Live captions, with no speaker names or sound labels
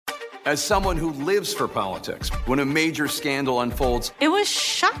As someone who lives for politics, when a major scandal unfolds, it was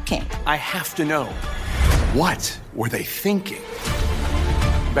shocking. I have to know, what were they thinking?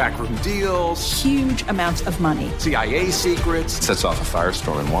 Backroom deals, huge amounts of money, CIA secrets, sets off a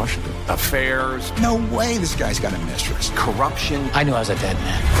firestorm in Washington, affairs. No way this guy's got a mistress. Corruption. I knew I was a dead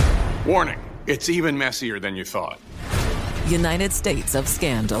man. Warning, it's even messier than you thought. United States of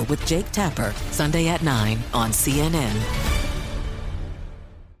Scandal with Jake Tapper, Sunday at 9 on CNN.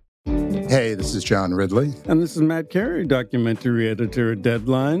 Hey, this is John Ridley. And this is Matt Carey, documentary editor at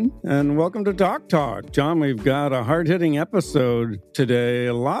Deadline. And welcome to Doc Talk. John, we've got a hard-hitting episode today.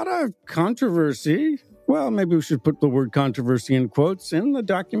 A lot of controversy. Well, maybe we should put the word controversy in quotes in the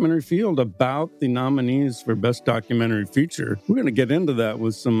documentary field about the nominees for Best Documentary Feature. We're going to get into that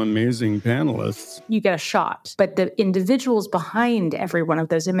with some amazing panelists. You get a shot, but the individuals behind every one of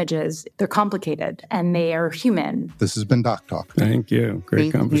those images, they're complicated and they are human. This has been Doc Talk. Thank you.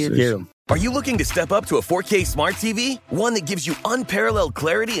 Great conversation. Thank you. Are you looking to step up to a 4K smart TV? One that gives you unparalleled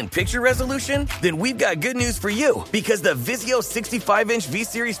clarity and picture resolution? Then we've got good news for you, because the Vizio 65-inch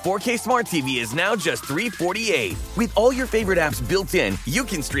V-Series 4K smart TV is now just $348. With all your favorite apps built in, you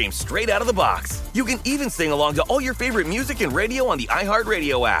can stream straight out of the box. You can even sing along to all your favorite music and radio on the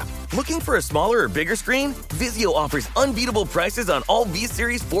iHeartRadio app. Looking for a smaller or bigger screen? Vizio offers unbeatable prices on all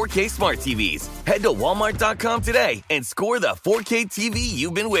V-Series 4K smart TVs. Head to Walmart.com today and score the 4K TV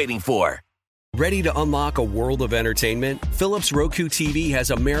you've been waiting for. Ready to unlock a world of entertainment? Philips Roku TV has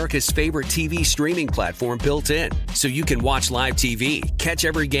America's favorite TV streaming platform built in, so you can watch live TV, catch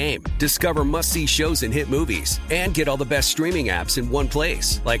every game, discover must-see shows and hit movies, and get all the best streaming apps in one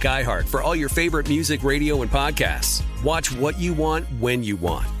place, like iHeart for all your favorite music, radio, and podcasts. Watch what you want, when you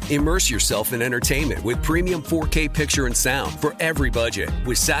want. Immerse yourself in entertainment with premium 4K picture and sound for every budget,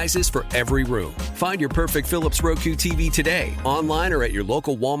 with sizes for every room. Find your perfect Philips Roku TV today, online or at your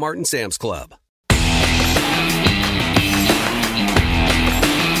local Walmart and Sam's Club.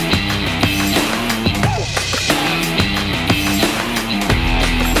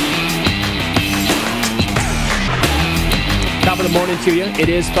 Top of the morning to you. It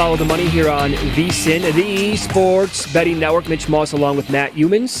is Follow the Money here on VSiN, the Sports Betting Network. Mitch Moss along with Matt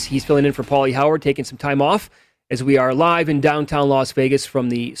Humans. He's filling in for Paulie Howard, taking some time off as we are live in downtown Las Vegas from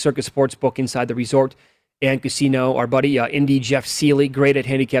the Circus Sportsbook inside the resort and casino. Our buddy, Indy Jeff Seeley, great at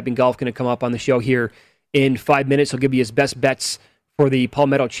handicapping golf, going to come up on the show here in 5 minutes. He'll give you his best bets for the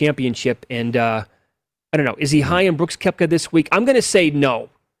Palmetto Championship. And I don't know, is he high in Brooks Koepka this week? I'm going to say no.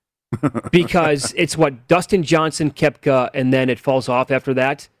 Because it's what Dustin Johnson, Koepka, and then it falls off after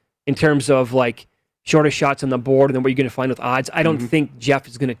that in terms of like shortest shots on the board and then what you're going to find with odds. I don't think Jeff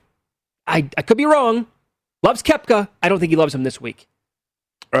is going to. I could be wrong. Loves Koepka. I don't think he loves him this week.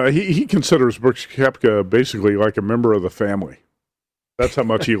 He considers Brooks Koepka basically like a member of the family. That's how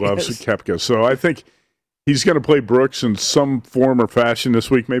much he loves Koepka. So I think he's going to play Brooks in some form or fashion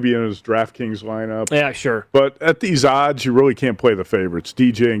this week, maybe in his DraftKings lineup. Yeah, sure. But at these odds, you really can't play the favorites.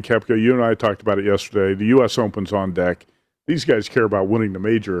 DJ and Koepka, you and I talked about it yesterday. The U.S. Open's on deck. These guys care about winning the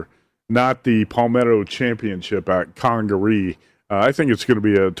major, not the Palmetto Championship at Congaree. I think it's going to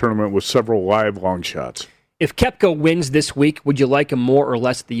be a tournament with several live long shots. If Koepka wins this week, would you like him more or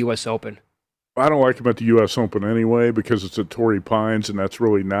less at the U.S. Open? I don't like him at the U.S. Open anyway because it's at Torrey Pines, and that's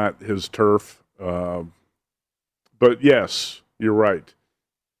really not his turf. But yes, you're right.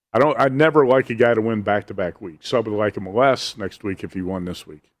 I'd never like a guy to win back-to-back weeks. So I would like him less next week if he won this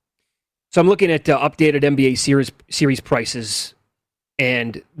week. So I'm looking at updated NBA series prices,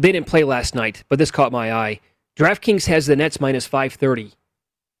 and they didn't play last night, but this caught my eye. DraftKings has the Nets minus 530.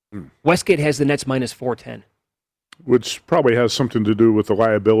 Westgate has the Nets minus 410. Which probably has something to do with the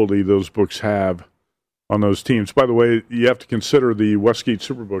liability those books have on those teams. By the way, you have to consider the Westgate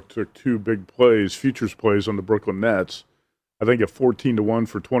Superbook took two big plays, futures plays on the Brooklyn Nets. I think at 14-1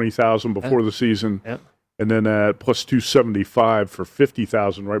 for $20,000 before the season, and then at plus 275 for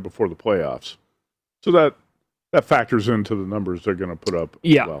 $50,000 right before the playoffs. So that factors into the numbers they're going to put up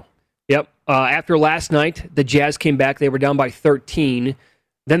as well. Yep. After last night, the Jazz came back. They were down by 13.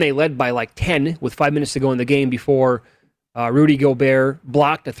 Then they led by like 10 with 5 minutes to go in the game before Rudy Gobert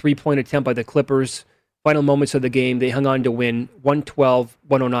blocked a three-point attempt by the Clippers. Final moments of the game, they hung on to win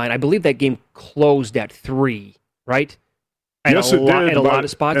 112-109. I believe that game closed at 3, right? Yes, it did. At a lot of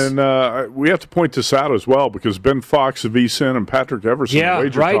spots. And we have to point this out as well because Ben Fox of VSiN and Patrick Everson of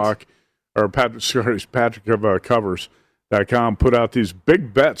Wager Talk, or Patrick of Covers.com put out these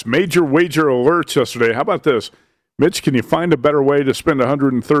big bets, major wager alerts yesterday. How about this? Mitch, can you find a better way to spend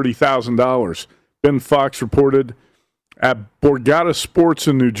 $130,000? Ben Fox reported at Borgata Sports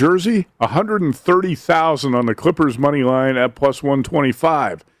in New Jersey, $130,000 on the Clippers money line at plus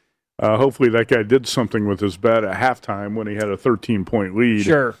 125. Hopefully that guy did something with his bet at halftime when he had a 13-point lead.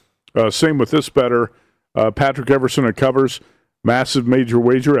 Sure. Same with this bettor. Patrick Everson at covers. Massive major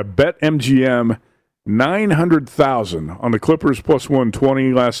wager at BetMGM. $900,000 on the Clippers plus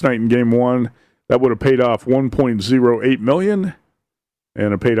 120 last night in Game 1. That would have paid off $1.08 million,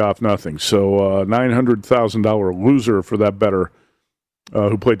 and it paid off nothing. So $900,000 loser for that bettor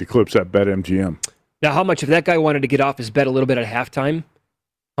who played the Clips at BetMGM. Now, how much, if that guy wanted to get off his bet a little bit at halftime,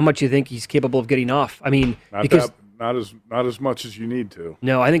 how much do you think he's capable of getting off? I mean, not as much as you need to.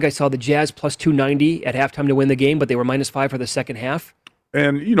 No, I think I saw the Jazz plus 290 at halftime to win the game, but they were -5 for the second half.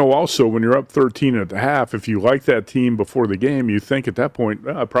 And, also, when you're up 13 at the half, if you like that team before the game, you think at that point,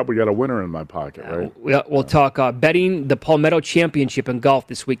 I probably got a winner in my pocket, right? We'll talk betting the Palmetto Championship in golf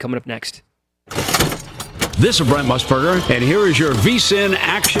this week coming up next. This is Brent Musburger, and here is your VSiN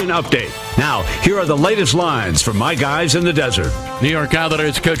action update. Now, here are the latest lines from my guys in the desert. New York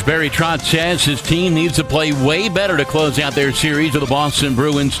Islanders coach Barry Trotz says his team needs to play way better to close out their series with the Boston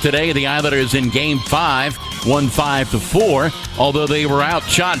Bruins today. The Islanders in Game 5 won 5-4, although they were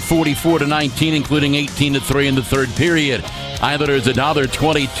outshot 44-19, including 18-3 in the third period. Islanders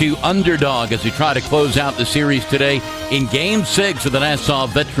 $1.22 underdog as they try to close out the series today in Game 6 of the Nassau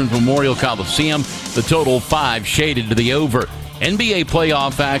Veterans Memorial Coliseum. The total 5 shaded to the over. NBA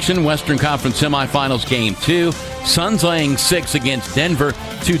playoff action, Western Conference semifinals Game 2. Suns laying 6 against Denver,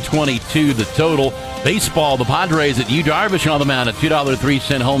 222 the total. Baseball, the Padres at Yu Darvish on the mound, a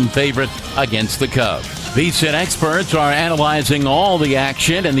 $2.03 home favorite against the Cubs. VSiN experts are analyzing all the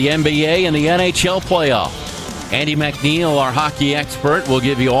action in the NBA and the NHL playoffs. Andy McNeil, our hockey expert, will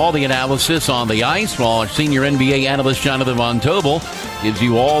give you all the analysis on the ice, while our senior NBA analyst Jonathan Von Tobel gives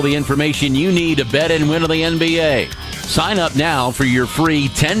you all the information you need to bet and win in the NBA. Sign up now for your free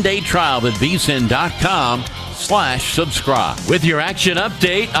 10-day trial at vsin.com/subscribe. With your action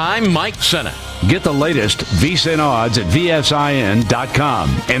update, I'm Mike Senna. Get the latest VSiN odds at vsin.com.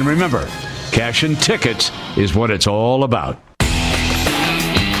 And remember, cash and tickets is what it's all about.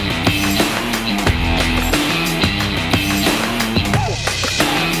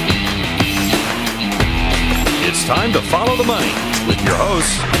 It's time to follow the money with your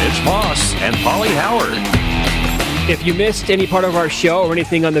hosts, Mitch Moss and Pauly Howard. If you missed any part of our show or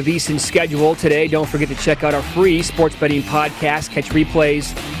anything on the VSiN schedule today, don't forget to check out our free sports betting podcast. Catch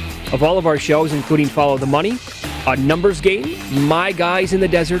replays of all of our shows, including Follow the Money, A Numbers Game, My Guys in the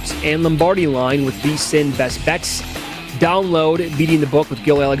Deserts, and Lombardi Line with VSiN Best Bets. Download Beating the Book with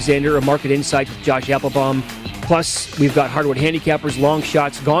Gil Alexander, or Market Insights with Josh Applebaum. Plus, we've got Hardwood Handicappers, Long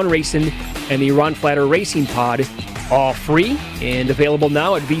Shots, Gone Racing, and the Ron Flatter Racing Pod, all free and available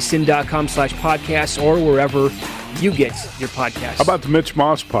now at vsin.com/podcasts or wherever you get your podcasts. How about the Mitch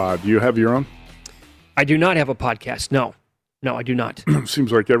Moss pod? Do you have your own? I do not have a podcast. No, I do not.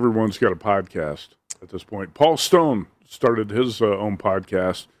 Seems like everyone's got a podcast at this point. Paul Stone started his own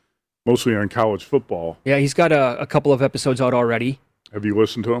podcast, mostly on college football. Yeah, he's got a couple of episodes out already. Have you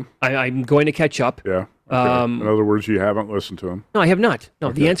listened to him? I'm going to catch up. Yeah. Okay. In other words, you haven't listened to him? No, I have not. No,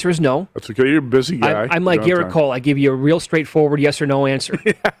 okay. The answer is no. That's okay. You're a busy guy. I'm like Garrett Cole. I give you a real straightforward yes or no answer.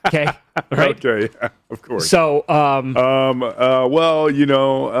 Okay? Right? Okay, yeah, of course. So,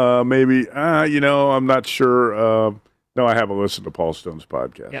 maybe, I'm not sure. No, I haven't listened to Paul Stone's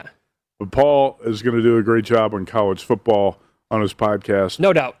podcast. Yeah. But Paul is going to do a great job on college football on his podcast.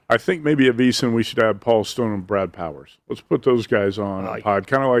 No doubt. I think maybe at VSiN we should have Paul Stone and Brad Powers. Let's put those guys on a pod,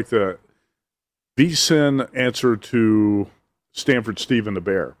 kind of like the VSiN answer to Stanford Steve and the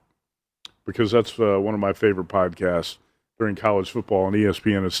Bear, because that's one of my favorite podcasts during college football on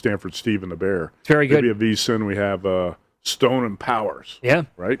ESPN is Stanford Steve and the Bear. It's very good. Maybe at VSiN we have Stone and Powers. Yeah.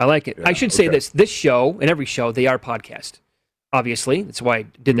 Right? I like it. Yeah, I should say this show and every show, they are podcast. Obviously. That's why I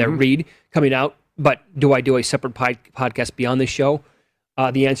did that read coming out. But do I do a separate podcast beyond this show?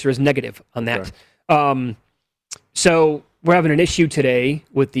 The answer is negative on that. Okay. So we're having an issue today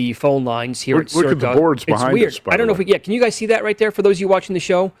with the phone lines here at Circa. Look at the boards behind weird. us, I don't know if can you guys see that right there for those of you watching the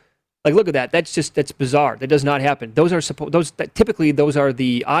show? Like, look at that. That's bizarre. That does not happen. Typically those are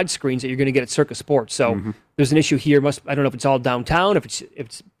the odd screens that you're going to get at Circa Sports. So there's an issue here. I don't know if it's all downtown, if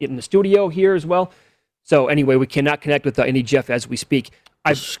it's in the studio here as well. So anyway, we cannot connect with any Jeff as we speak.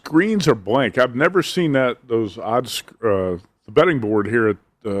 The screens are blank. I've never seen those odd the betting board here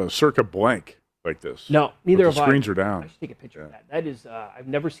at Circa blank like this. No, neither have I. The screens are down. I should take a picture of that. That is, I've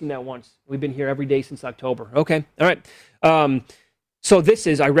never seen that once. We've been here every day since October. Okay, all right. So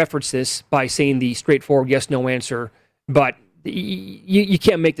I reference this by saying the straightforward yes/no answer, but you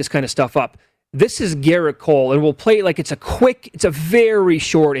can't make this kind of stuff up. This is Garrett Cole, and we'll play it like it's a very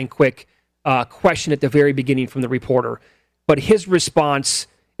short and quick question at the very beginning from the reporter. But his response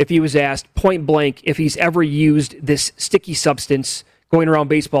if he was asked point blank if he's ever used this sticky substance going around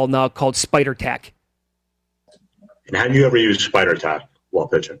baseball now called spider tack. And have you ever used spider tack while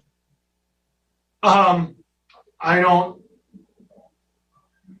pitching? I don't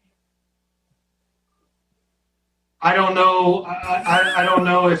know. I don't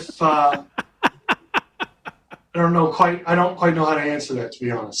know if I don't quite know how to answer that, to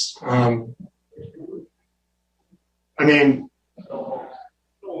be honest. I mean,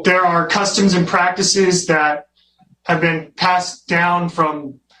 there are customs and practices that have been passed down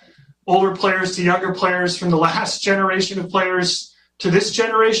from older players to younger players, from the last generation of players to this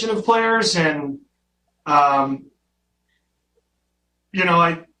generation of players, and I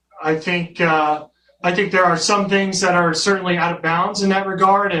think there are some things that are certainly out of bounds in that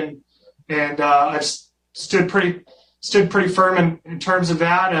regard, and I've stood pretty firm in terms of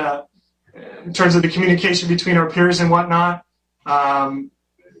that, in terms of the communication between our peers and whatnot. And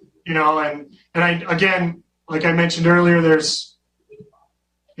I, again, like I mentioned earlier, there's,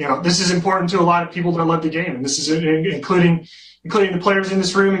 this is important to a lot of people that love the game, and this is including the players in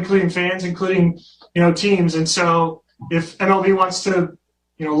this room, including fans, including teams. And so if MLB wants to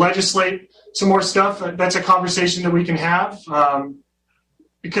legislate some more stuff, that's a conversation that we can have,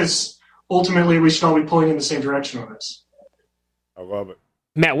 because ultimately we should all be pulling in the same direction on this. I love it.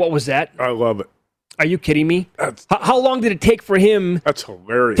 Matt, what was that? I love it. Are you kidding me? How long did it take for him That's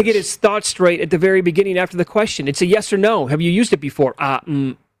hilarious. to get his thoughts straight at the very beginning after the question? It's a yes or no. Have you used it before? That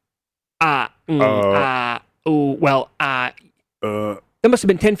must have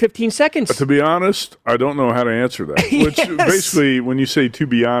been 10, 15 seconds. To be honest, I don't know how to answer that. Which basically, when you say to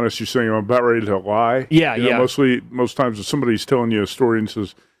be honest, you're saying I'm about ready to lie. Yeah, Most times if somebody's telling you a story and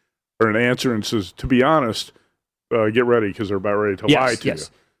says, or an answer and says, to be honest, get ready because they're about ready to lie to you.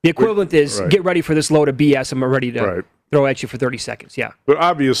 The equivalent is get ready for this load of BS I'm ready to throw at you for 30 seconds. Yeah. But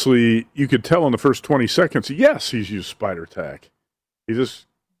obviously, you could tell in the first 20 seconds, yes, he's used spider tack. He just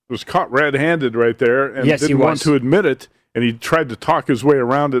was caught red-handed right there and didn't want to admit it. And he tried to talk his way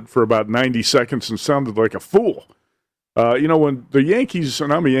around it for about 90 seconds and sounded like a fool. When the Yankees,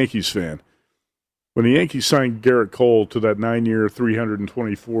 and I'm a Yankees fan, when the Yankees signed Garrett Cole to that 9-year,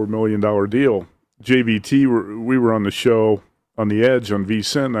 $324 million deal, JVT, we were on the show on The Edge on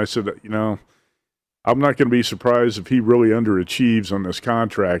VSiN, and I said, I'm not going to be surprised if he really underachieves on this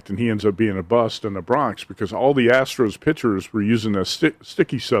contract and he ends up being a bust in the Bronx, because all the Astros pitchers were using a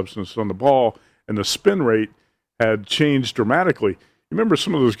sticky substance on the ball, and the spin rate had changed dramatically. You remember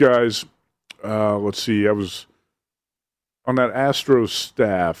some of those guys, let's see, I was on that Astros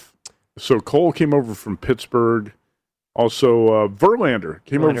staff. So Cole came over from Pittsburgh. Also, Verlander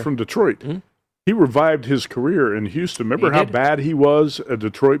came over from Detroit. Mm-hmm. He revived his career in Houston. Remember how bad he was at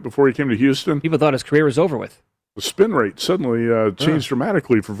Detroit before he came to Houston? People thought his career was over with. The spin rate suddenly changed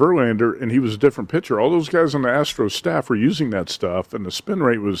dramatically for Verlander, and he was a different pitcher. All those guys on the Astros staff were using that stuff, and the spin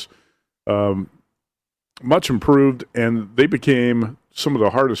rate was much improved, and they became some of the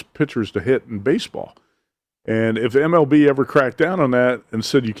hardest pitchers to hit in baseball. And if MLB ever cracked down on that and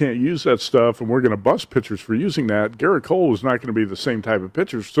said you can't use that stuff and we're going to bust pitchers for using that, Garrett Cole was not going to be the same type of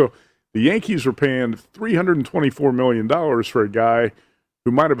pitcher. So the Yankees were paying $324 million for a guy who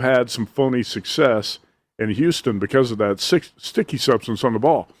might have had some phony success in Houston because of that sticky substance on the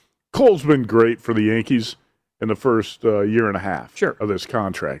ball. Cole's been great for the Yankees in the first year and a half of this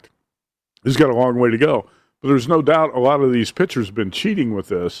contract. He's got a long way to go. But there's no doubt a lot of these pitchers have been cheating with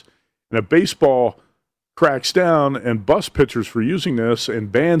this. And if baseball cracks down and busts pitchers for using this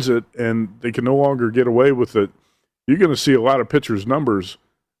and bans it and they can no longer get away with it, you're going to see a lot of pitchers' numbers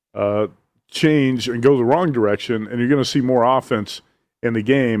change and go the wrong direction, and you're going to see more offense in the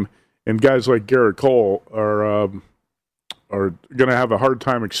game. And guys like Garrett Cole are going to have a hard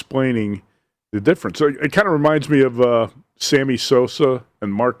time explaining the difference. So it kind of reminds me of Sammy Sosa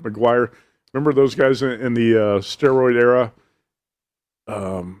and Mark McGwire. Remember those guys in the steroid era?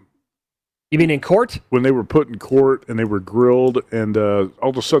 You mean in court? When they were put in court and they were grilled, and all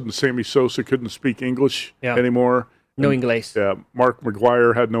of a sudden Sammy Sosa couldn't speak English anymore. No English. Yeah, Mark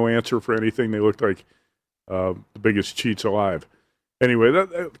McGwire had no answer for anything. They looked like the biggest cheats alive. Anyway,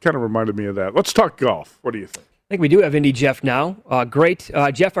 that kind of reminded me of that. Let's talk golf. What do you think? I think we do have Indy Jeff now. Great.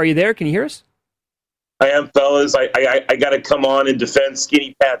 Jeff, are you there? Can you hear us? I am, fellas. I got to come on and defend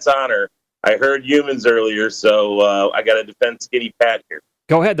Skinny Pat's honor. I heard humans earlier, so I got to defend Skinny Pat here.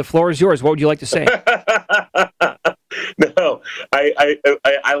 Go ahead. The floor is yours. What would you like to say? No,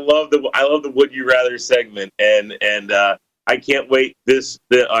 I love the Would You Rather segment, and I can't wait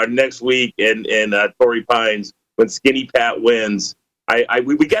our next week in Torrey Pines when Skinny Pat wins.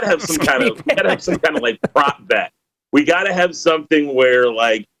 We got to have some kind of like prop bet. We got to have something where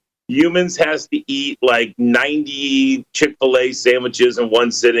like Humans has to eat like 90 Chick-fil-A sandwiches in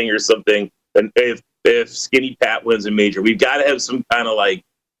one sitting or something. And if Skinny Pat wins a major, we've got to have some kind of like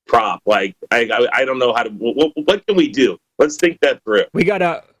prop. Like I don't know how to. What can we do? Let's think that through. We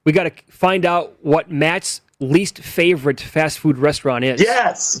gotta find out what Matt's least favorite fast food restaurant is.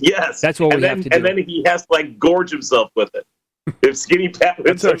 Yes. That's what we have to do. And then he has to like gorge himself with it. If Skinny Pat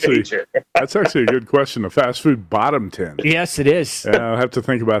wins a major. That's actually a good question. The fast food bottom 10. Yes, it is. Yeah, I'll have to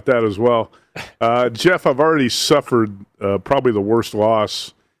think about that as well. Jeff, I've already suffered probably the worst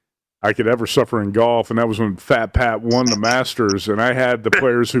loss I could ever suffer in golf, and that was when Fat Pat won the Masters, and I had the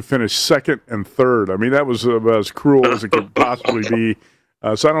players who finished second and third. I mean, that was as cruel as it could possibly be.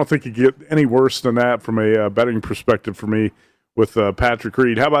 So I don't think you get any worse than that from a betting perspective for me with Patrick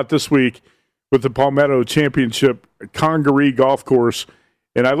Reed. How about this week with the Palmetto Championship Congaree Golf Course?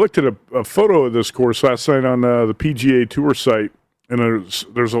 And I looked at a photo of this course last night on the PGA Tour site, and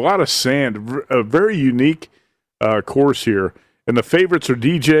there's a lot of sand, a very unique course here. And the favorites are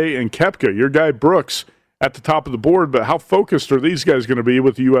DJ and Koepka, your guy Brooks, at the top of the board. But how focused are these guys going to be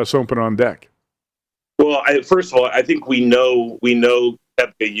with the U.S. Open on deck? Well, first of all, I think we know Koepka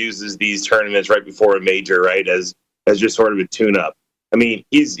uses these tournaments right before a major, right, as just sort of a tune-up. I mean,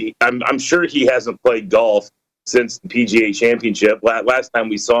 I'm sure he hasn't played golf since the PGA Championship. Last time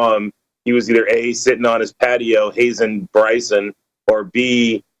we saw him, he was either A, sitting on his patio, hazing Bryson, or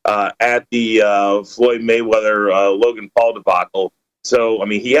B, at the Floyd Mayweather Logan Paul debacle. So, I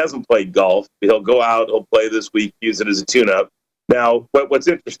mean, he hasn't played golf. He'll go out, he'll play this week, use it as a tune-up. Now, what's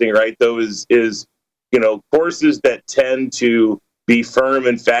interesting, right, though, is courses that tend to be firm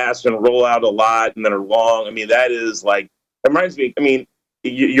and fast and roll out a lot and then are long. I mean, that is like, it reminds me, I mean,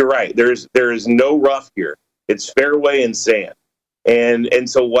 you're right. There is no rough here. It's fairway and sand. And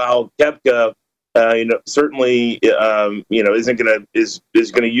so while Koepka, certainly, is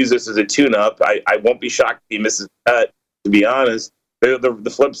going to use this as a tune-up. I won't be shocked if he misses the cut, to be honest.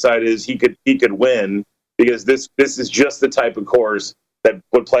 The flip side is he could win because this is just the type of course that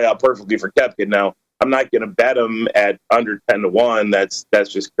would play out perfectly for Koepka. Now, I'm not going to bet him at under 10-1.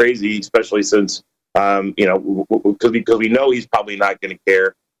 That's just crazy, especially since because we know he's probably not going to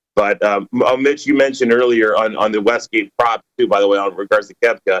care. But Mitch, you mentioned earlier on the Westgate prop too. By the way, in regards to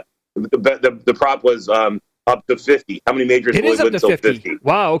Koepka, the prop was up to 50. How many majors will he win until 50?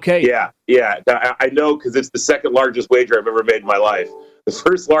 Wow. Okay. Yeah. I know because it's the second largest wager I've ever made in my life. The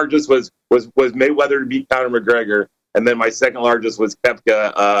first largest was Mayweather to beat Conor McGregor, and then my second largest was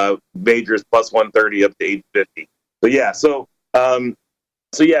Koepka majors plus 130 up to 850.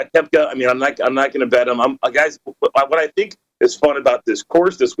 So yeah, Koepka. I mean, I'm not going to bet him. Guys, what I think is fun about this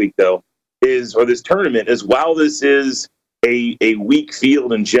course this week, though, this tournament is while this is a weak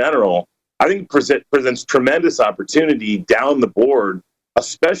field in general, I think presents tremendous opportunity down the board.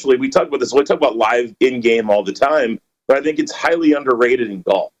 Especially, we talk about live in game all the time, but I think it's highly underrated in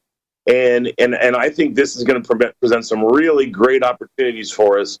golf. And I think this is going to present some really great opportunities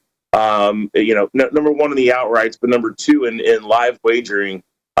for us. Number one in the outrights, but number two in live wagering.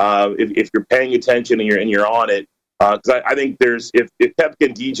 If you're paying attention and you're on it, because I think there's if Koepka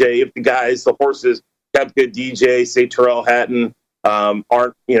and DJ, if the guys, the horses, Koepka, DJ, say Tyrrell Hatton,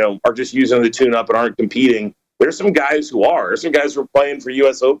 are just using the tune-up and aren't competing. There's some guys who are. There's some guys who are playing for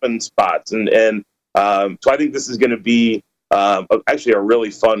U.S. Open spots, and so I think this is going to be actually a really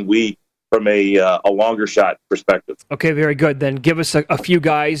fun week from a longer shot perspective. Okay, very good. Then give us a few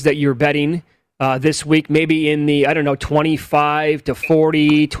guys that you're betting this week, maybe in the 25 to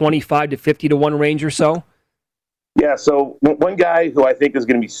 40, 25 to 50 to 1 range or so. Yeah, so one guy who I think is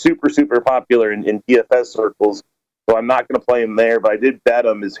going to be super, super popular in DFS circles, so I'm not going to play him there, but I did bet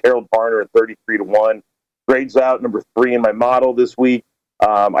him, is Harold Varner at 33 to 1. Grades out number 3 in my model this week.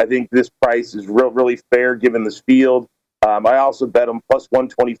 I think this price is really fair given this field. I also bet him plus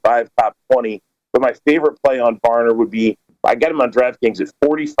 125 top 20. But my favorite play on Varner would be, I got him on DraftKings at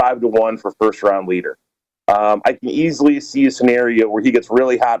 45 to 1 for first round leader. I can easily see a scenario where he gets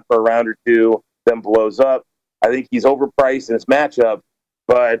really hot for a round or two, then blows up. I think he's overpriced in his matchup,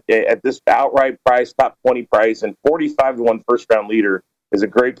 but at this outright price, top 20 price, and 45 to 1 first round leader is a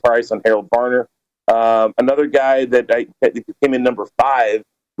great price on Harold Varner. Another guy that came in number 5,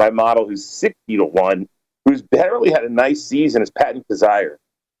 my model, who's 60 to 1, who's barely had a nice season, is Patton Kizzire.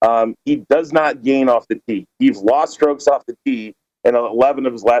 He does not gain off the tee. He's lost strokes off the tee in 11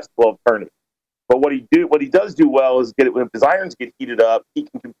 of his last 12 tournaments. But what he does do well is when his irons get heated up, he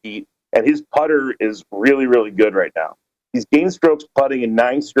can compete, and his putter is really, really good right now. He's gained strokes putting in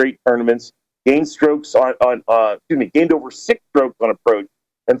 9 straight tournaments. Gained strokes gained over 6 strokes on approach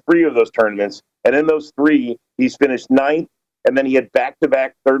in 3 of those tournaments. And in those 3, he's finished 9th, and then he had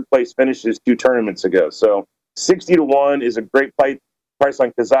back-to-back third-place finishes 2 tournaments ago. So 60-1 is a great price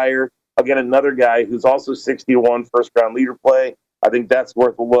on Kazire. Again, another guy who's also 60-1 first-round leader play. I think that's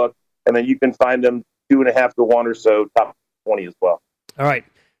worth a look. And then you can find them 2.5-1 or so, top 20 as well. All right.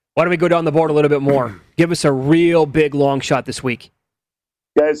 Why don't we go down the board a little bit more? Give us a real big long shot this week.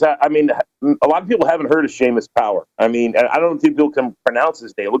 Guys, I mean, a lot of people haven't heard of Seamus Power. I mean, I don't think people can pronounce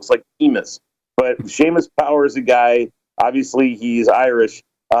his name. It looks like Seamus. But Seamus Power is a guy, obviously he's Irish,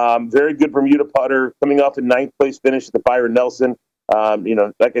 very good Bermuda putter, coming off a 9th place finish at the Byron Nelson.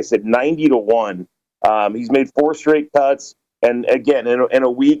 Like I said, 90-1. He's made 4 straight cuts. And again, in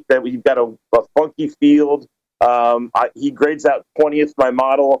a week that we've got a funky field, he grades out 20th my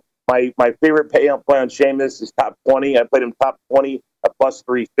model. My favorite payout play on Seamus is top 20. I played him top 20 at plus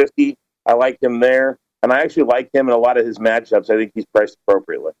 350. I like him there. And I actually like him in a lot of his matchups. I think he's priced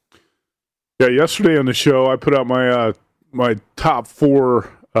appropriately. Yeah, yesterday on the show, I put out my top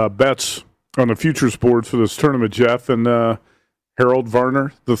 4 bets on the futures board for this tournament, Jeff. And Harold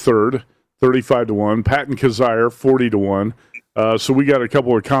Varner, the third, 35-1. Patton Kazire, 40-1. So we got a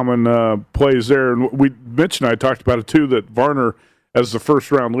couple of common plays there. And we mentioned, I talked about it too, that Varner as the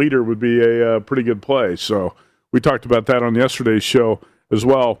first-round leader would be a pretty good play. So we talked about that on yesterday's show as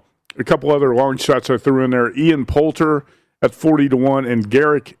well. A couple other long shots I threw in there. Ian Poulter at 40-1 and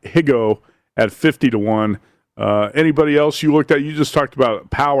Garrick Higo at 50-1. Anybody else you looked at? You just talked about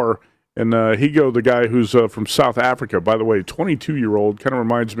Power and Higo, the guy who's from South Africa. By the way, 22-year-old, kind of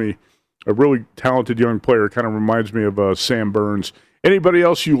reminds me, a really talented young player, kind of reminds me of Sam Burns. Anybody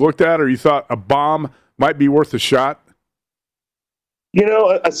else you looked at or you thought a bomb might be worth a shot?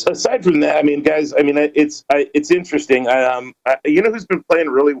 Aside from that, I mean, guys, I mean, it's interesting. Who's been playing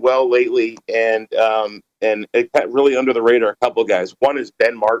really well lately, and it got really under the radar. A couple of guys. One is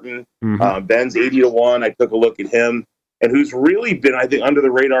Ben Martin. Mm-hmm. Ben's 80-1. I took a look at him, and who's really been, I think, under the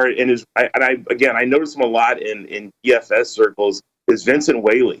radar. And I noticed him a lot in DFS circles. Is Vincent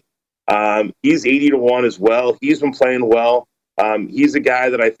Whaley. He's 80-1 as well. He's been playing well. He's a guy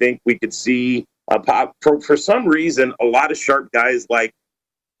that I think we could see pop for some reason. A lot of sharp guys like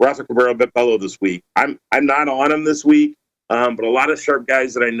Rafa Cabrera-Bello this week. I'm not on him this week, but a lot of sharp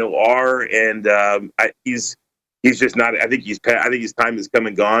guys that I know are, and he's just not. I think his time is come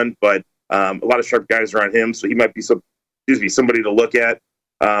and gone. But a lot of sharp guys are on him, so he might be somebody to look at.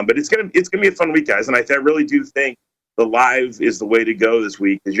 But it's gonna be a fun week, guys, and I really do think the live is the way to go this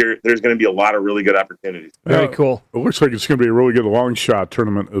week because there's going to be a lot of really good opportunities. Very cool. It looks like it's going to be a really good long shot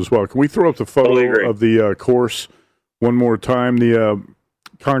tournament as well. Can we throw up the photo of the course one more time? The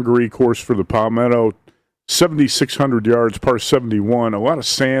Congaree course for the Palmetto, 7,600 yards, par 71. A lot of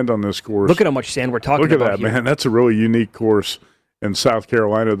sand on this course. Look at how much sand we're talking about. Look at that, here. man. That's a really unique course in South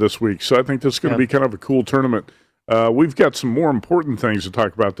Carolina this week. So I think this is going to be kind of a cool tournament. We've got some more important things to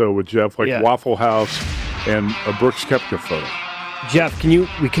talk about, though, with Jeff, like Waffle House and a Brooks Koepka photo. Jeff,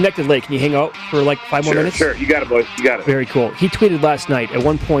 we connected late. Can you hang out for like 5 more minutes? Sure. You got it, boys. You got it. Very cool. He tweeted last night, at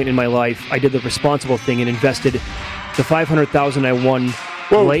one point in my life, I did the responsible thing and invested the $500,000 I won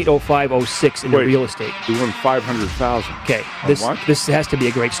late 05-06 in real estate. You won $500,000. Okay. This has to be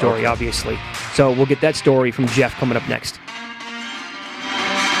a great story, obviously. So we'll get that story from Jeff coming up next.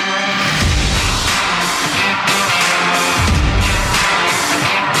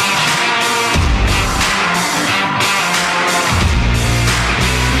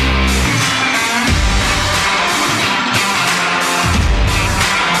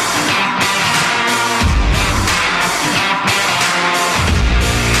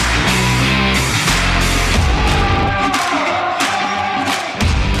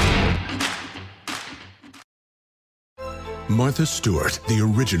 Martha Stewart, the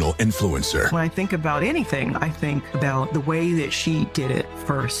original influencer. When I think about anything, I think about the way that she did it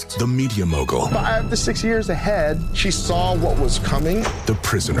first. The media mogul. 5 to 6 years ahead, she saw what was coming. The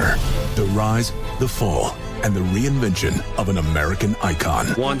prisoner. The rise, the fall, and the reinvention of an American icon.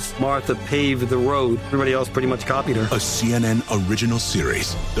 Once Martha paved the road, everybody else pretty much copied her. A CNN original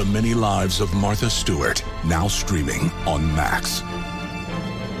series, The Many Lives of Martha Stewart, now streaming on Max.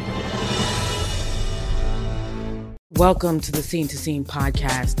 Welcome to the Scene to Scene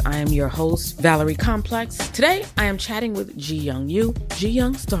podcast. I am your host, Valerie Complex. Today, I am chatting with Ji Young Yu. Ji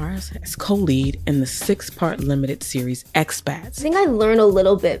Young stars as co-lead in the 6-part limited series Expats. I think I learn a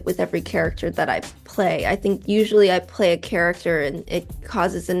little bit with every character that I play. I think usually I play a character and it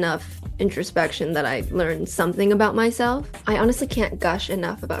causes enough introspection that I learn something about myself. I honestly can't gush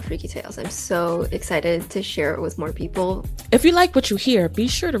enough about Freaky Tales. I'm so excited to share it with more people. If you like what you hear, be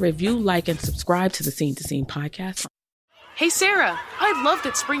sure to review, like, and subscribe to the Scene to Scene podcast. Hey Sarah, I loved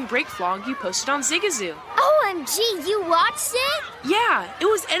that spring break vlog you posted on Zigazoo. Oh, OMG, you watched it? Yeah, it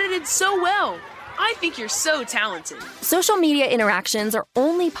was edited so well. I think you're so talented. Social media interactions are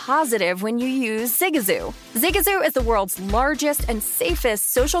only positive when you use Zigazoo. Zigazoo is the world's largest and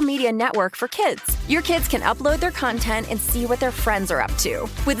safest social media network for kids. Your kids can upload their content and see what their friends are up to.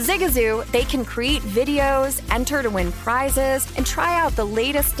 With Zigazoo, they can create videos, enter to win prizes, and try out the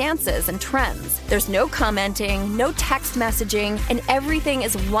latest dances and trends. There's no commenting, no text messaging, and everything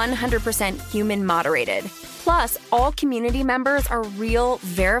is 100% human moderated. Plus, all community members are real,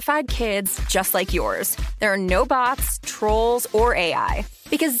 verified kids just like yours. There are no bots, trolls, or AI.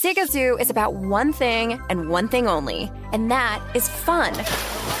 Because Zigazoo is about one thing and one thing only, and that is fun.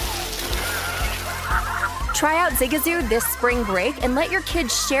 Try out Zigazoo this spring break and let your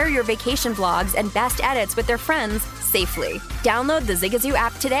kids share your vacation vlogs and best edits with their friends safely. Download the Zigazoo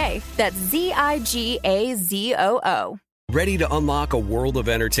app today. That's Zigazoo. Ready to unlock a world of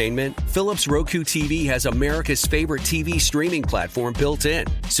entertainment? Philips Roku TV has America's favorite TV streaming platform built in,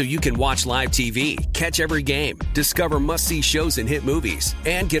 so you can watch live TV, catch every game, discover must-see shows and hit movies,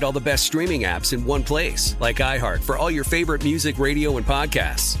 and get all the best streaming apps in one place, like iHeart for all your favorite music, radio, and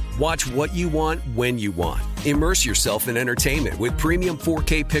podcasts. Watch what you want, when you want. Immerse yourself in entertainment with premium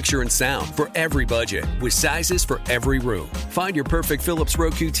 4K picture and sound for every budget, with sizes for every room. Find your perfect Philips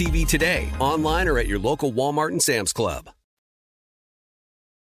Roku TV today, online or at your local Walmart and Sam's Club.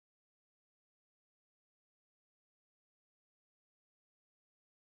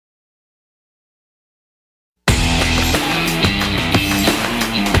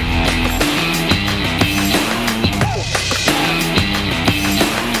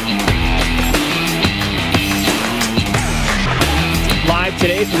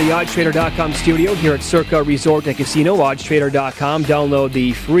 Today from the OddsTrader.com studio here at Circa Resort and Casino, OddsTrader.com. Download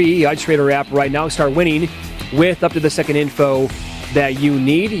the free OddsTrader app right now. Start winning with up to the second info that you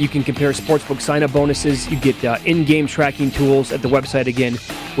need. You can compare sportsbook sign-up bonuses. You get in-game tracking tools at the website again,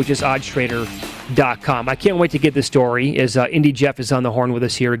 which is OddsTrader.com. I can't wait to get this story as Indy Jeff is on the horn with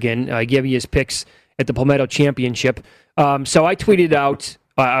us here again. I gave you his picks at the Palmetto Championship. So I tweeted out...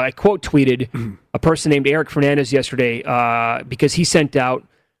 I quote tweeted a person named Eric Fernandez yesterday because he sent out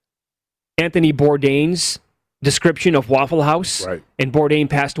Anthony Bourdain's description of Waffle House. Right. And Bourdain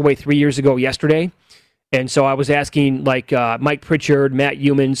passed away 3 years ago yesterday. And so I was asking Mike Pritchard, Matt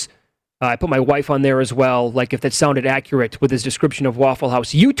Humans, I put my wife on there as well, like if that sounded accurate with his description of Waffle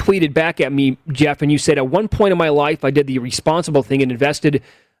House. You tweeted back at me, Jeff, and you said, at one point in my life, I did the responsible thing and invested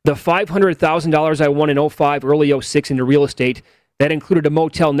the $500,000 I won in 05, early 06 into real estate. That included a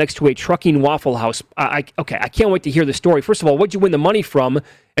motel next to a trucking Waffle House. I can't wait to hear the story. First of all, what'd you win the money from,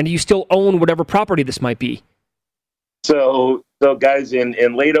 and do you still own whatever property this might be? So guys,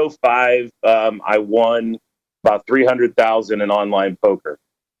 in late 05, I won about $300,000 in online poker,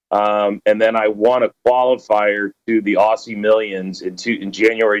 and then I won a qualifier to the Aussie Millions in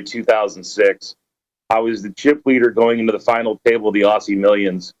January 2006. I was the chip leader going into the final table of the Aussie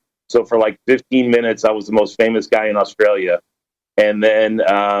Millions. So for like 15 minutes, I was the most famous guy in Australia. And then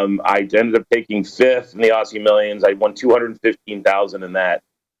I ended up taking fifth in the Aussie Millions. I won $215,000 in that.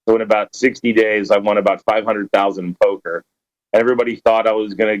 So in about 60 days, I won about $500,000 in poker. And everybody thought I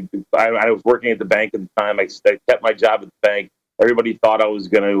was going to. I was working at the bank at the time. I kept my job at the bank. Everybody thought I was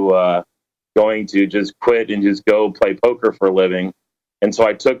going to just quit and just go play poker for a living. And so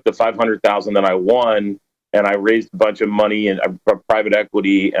I took the $500,000 that I won, and I raised a bunch of money in private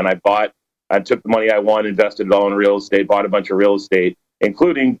equity, and I took the money I won, invested it all in real estate, bought a bunch of real estate,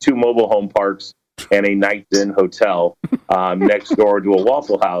 including 2 mobile home parks and a Knights Inn hotel next door to a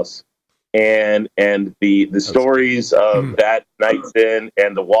Waffle House. And the stories of that Knights Inn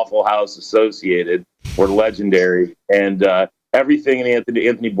and the Waffle House associated were legendary. And everything in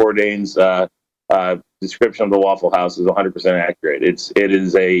Anthony Bourdain's description of the Waffle House is 100% accurate. It's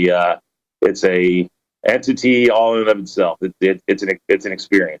a entity all in and of itself. It's an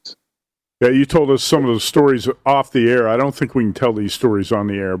experience. Yeah, you told us some of the stories off the air. I don't think we can tell these stories on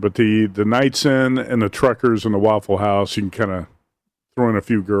the air, but the Knights Inn and the truckers and the Waffle House, you can kind of throw in a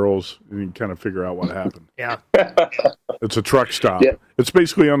few girls and you can kind of figure out what happened. Yeah. It's a truck stop. Yeah. It's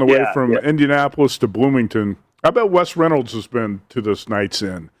basically on the way from Indianapolis to Bloomington. I bet Wes Reynolds has been to this Knights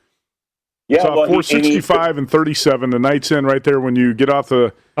Inn. It's on 465 and 37, the Knights Inn right there when you get off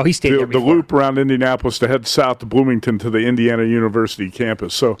the loop around Indianapolis to head south to Bloomington to the Indiana University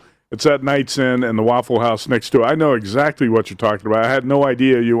campus. So it's that Knights Inn and the Waffle House next to it. I know exactly what you're talking about. I had no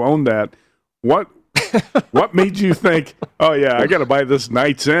idea you owned that. What made you think, oh, yeah, I got to buy this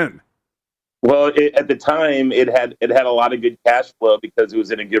Knights Inn? Well, at the time, it had a lot of good cash flow because it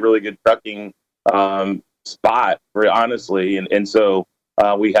was in a really good trucking spot, honestly. And so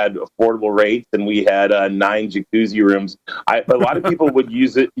We had affordable rates, and we had 9 jacuzzi rooms. A lot of people would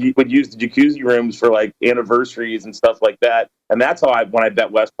use the jacuzzi rooms for like anniversaries and stuff like that. And that's how when I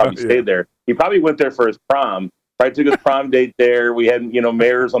bet Wes probably stayed there. He probably went there for his prom. Probably took his prom date there. We had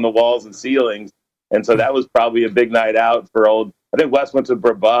mirrors on the walls and ceilings, and so that was probably a big night out for old. I think Wes went to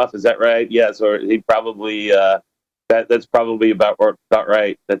Brebeuf. Is that right? Yeah. So he probably that's probably about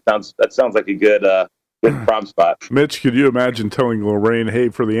right. That sounds like a good prom spot. Mitch, could you imagine telling Lorraine, hey,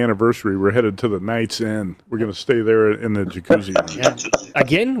 for the anniversary, we're headed to the Knight's Inn. We're going to stay there in the jacuzzi. Yeah.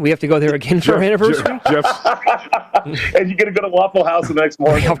 Again? We have to go there again for our anniversary? And you're going to go to Waffle House the next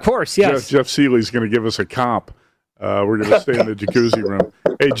morning? Of course, yes. Jeff Seeley's going to give us a comp. We're going to stay in the jacuzzi room.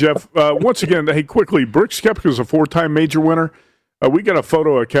 Hey, Jeff, once again, quickly, Brooks Koepka is a 4-time major winner. We got a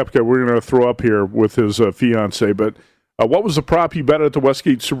photo of Koepka we're going to throw up here with his fiancée, but what was the prop you bet at the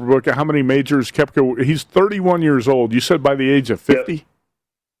Westgate Superbook? How many majors Koepka? He's 31 years old. You said by the age of 50?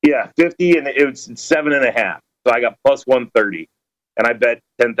 Yeah, 50, and it was 7.5. So I got plus 130, and I bet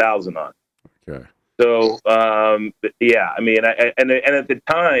 10,000 on it. Okay. So, yeah, I mean, and at the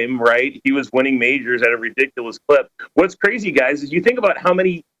time, right, he was winning majors at a ridiculous clip. What's crazy, guys, is you think about how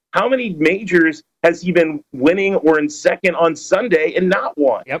many majors has he been winning or in second on Sunday and not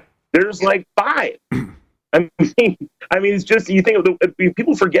won? Yep. There's like 5. I mean, it's just, you think of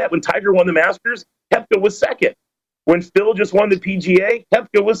people forget when Tiger won the Masters, Koepka was second. When Phil just won the PGA,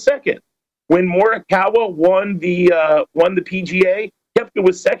 Koepka was second. When Morikawa won the PGA, Koepka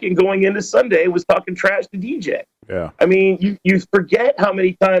was second going into Sunday, was talking trash to DJ. Yeah. I mean, you forget how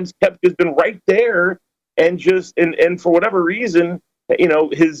many times Koepka's been right there, and just and for whatever reason,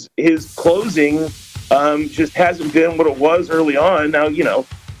 his closing just hasn't been what it was early on. Now,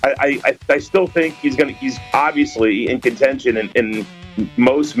 I still think he's obviously in contention in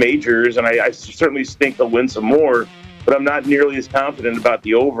most majors, and I certainly think he'll win some more, but I'm not nearly as confident about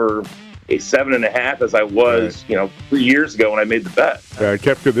the over a 7.5 as I was, 3 years ago when I made the bet.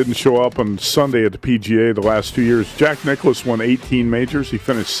 Koepka didn't show up on Sunday at the PGA the last 2 years. Jack Nicklaus won 18 majors. He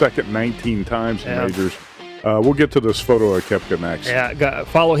finished second 19 times in majors. We'll get to this photo of Koepka next. Yeah,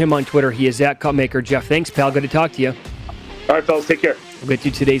 follow him on Twitter. He is at Cupmaker. Jeff, thanks, pal. Good to talk to you. All right, fellas, take care. We'll get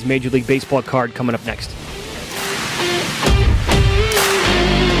to today's Major League Baseball card coming up next.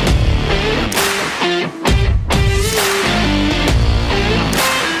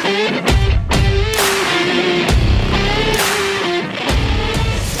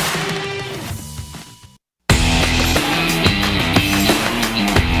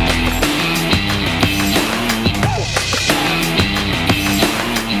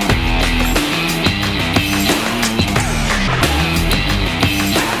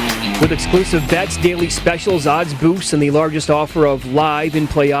 With exclusive bets, daily specials, odds boosts, and the largest offer of live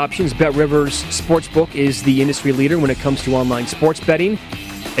in-play options, BetRivers Sportsbook is the industry leader when it comes to online sports betting.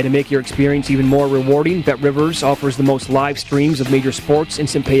 And to make your experience even more rewarding, BetRivers offers the most live streams of major sports,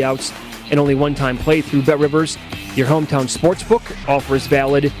 instant payouts, and only one-time playthrough. BetRivers, your hometown sportsbook, offer is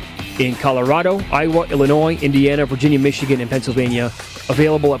valid in Colorado, Iowa, Illinois, Indiana, Virginia, Michigan, and Pennsylvania.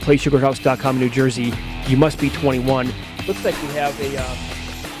 Available at PlaySugarHouse.com in New Jersey. You must be 21. Looks like we have a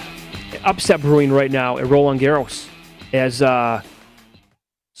upset brewing right now at Roland Garros as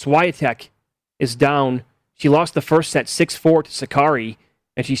Swiatek is down. She lost the first set 6-4 to Sakari,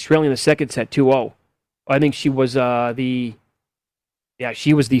 and she's trailing the second set 2-0. I think she was the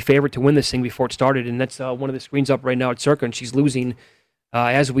favorite to win this thing before it started, and that's one of the screens up right now at Circa, and she's losing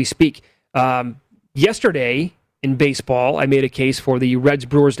as we speak. Yesterday in baseball, I made a case for the Reds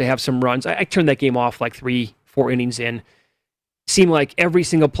Brewers to have some runs. I turned that game off like 3-4 innings in. Seemed like every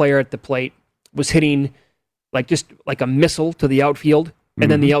single player at the plate was hitting just like a missile to the outfield,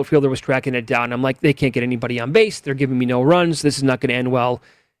 and then the outfielder was tracking it down. I'm like, they can't get anybody on base. They're giving me no runs. This is not going to end well.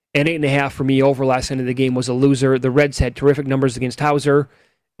 And 8.5 for me over last end of the game was a loser. The Reds had terrific numbers against Hauser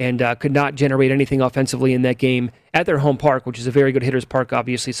and could not generate anything offensively in that game at their home park, which is a very good hitter's park,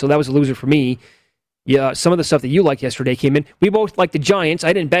 obviously. So that was a loser for me. Yeah, some of the stuff that you liked yesterday came in. We both liked the Giants.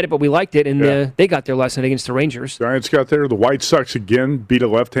 I didn't bet it, but we liked it, and they got their last night against the Rangers. Giants got there. The White Sox again beat a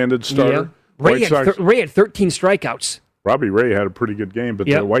left-handed starter. Yeah. Ray had 13 strikeouts. Robbie Ray had a pretty good game, but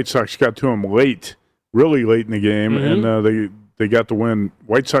the White Sox got to him late, really late in the game, and they got the win.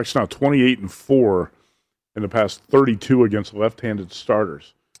 White Sox now 28-4 in the past 32 against left-handed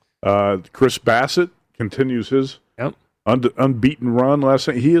starters. Chris Bassett continues his unbeaten run last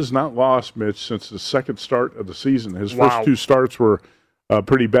night. He has not lost, Mitch, since the second start of the season. His first 2 starts were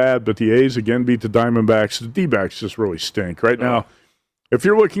pretty bad, but the A's again beat the Diamondbacks. The D-backs just really stink. Right now, if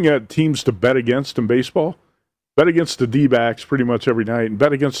you're looking at teams to bet against in baseball, bet against the D-backs pretty much every night and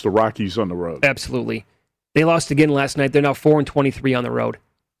bet against the Rockies on the road. Absolutely. They lost again last night. They're now 4-23 on the road.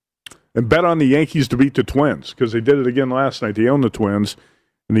 And bet on the Yankees to beat the Twins because they did it again last night. They own the Twins,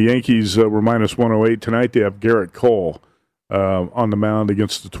 and the Yankees were minus 108. Tonight they have Garrett Cole on the mound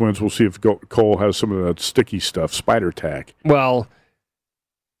against the Twins. We'll see if Cole has some of that sticky stuff, spider tack. Well,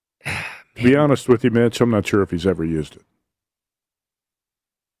 to be honest with you, Mitch, I'm not sure if he's ever used it.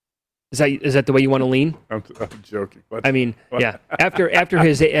 Is that the way you want to lean? I'm joking. What? I mean, yeah. After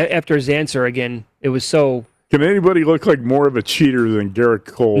his answer again, it was so. Can anybody look like more of a cheater than Garrett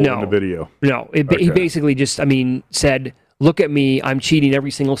Cole in the video? No. He basically just, said, look at me, I'm cheating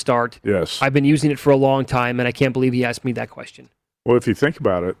every single start. Yes. I've been using it for a long time, and I can't believe he asked me that question. Well, if you think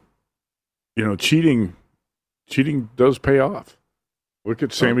about it, cheating does pay off. Look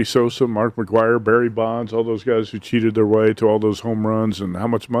at Sammy Sosa, Mark McGwire, Barry Bonds, all those guys who cheated their way to all those home runs and how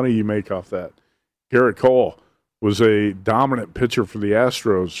much money you make off that. Garrett Cole was a dominant pitcher for the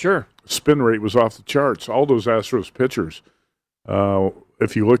Astros. Sure. Spin rate was off the charts. All those Astros pitchers,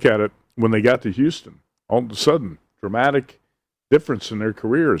 if you look at it, when they got to Houston, all of a sudden, dramatic difference in their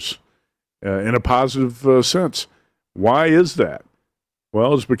careers in a positive sense. Why is that?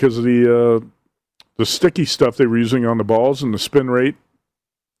 Well, it's because of the sticky stuff they were using on the balls and the spin rate,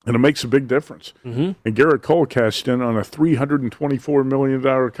 and it makes a big difference. Mm-hmm. And Garrett Cole cashed in on a $324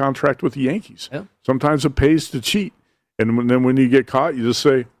 million contract with the Yankees. Yeah. Sometimes it pays to cheat. And then when you get caught, you just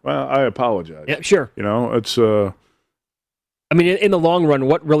say, well, I apologize. Yeah, sure. It's... in the long run,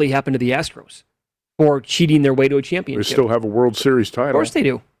 what really happened to the Astros for cheating their way to a championship? They still have a World Series title. Of course they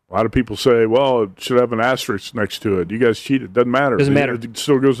do. A lot of people say, well, it should have an asterisk next to it. You guys cheated. Doesn't matter. Doesn't matter. It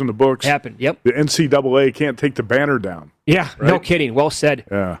still goes in the books. Happened, yep. The NCAA can't take the banner down. Yeah, right? No kidding. Well said.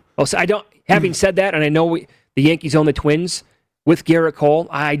 Yeah. Well, so having said that, and I know the Yankees own the Twins, with Garrett Cole,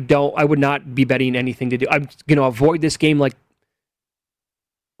 I would not be betting anything to do. I'm going to avoid this game like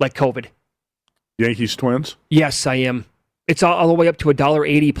COVID. Yankees Twins? Yes, I am. It's all the way up to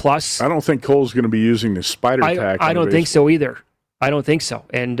 $1.80 plus. I don't think Cole's going to be using the spider tack. I don't think so either. I don't think so.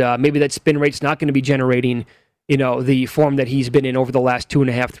 And maybe that spin rate's not going to be generating, the form that he's been in over the last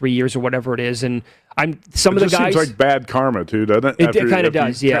 2.5, 3 years or whatever it is. And some of the guys. It seems like bad karma, too, doesn't it? It kind of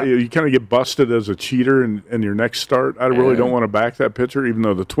does, yeah. You kind of get busted as a cheater in your next start. I really don't want to back that pitcher, even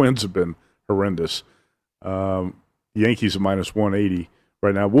though the Twins have been horrendous. Yankees are minus 180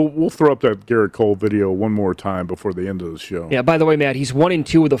 right now. We'll throw up that Garrett Cole video one more time before the end of the show. Yeah, by the way, Matt, he's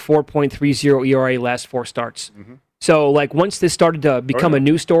 1-2 with a 4.30 ERA last 4 starts. Mm-hmm. So, once this started to become a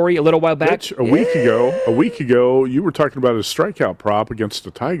news story a little while back. Mitch, a week ago, you were talking about his strikeout prop against the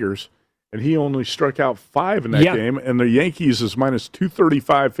Tigers, and he only struck out 5 in that game, and the Yankees, as minus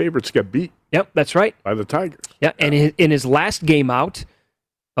 235 favorites, got beat. Yep, that's right. By the Tigers. Yeah, and in his last game out,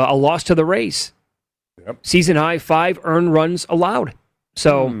 a loss to the Rays. Yep. Season high 5 earned runs allowed.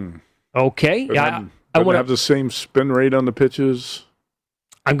 So, okay. I want to have the same spin rate on the pitches.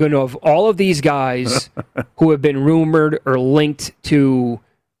 I'm going to have all of these guys who have been rumored or linked to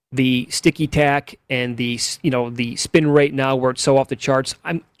the sticky tack and the spin rate now where it's so off the charts.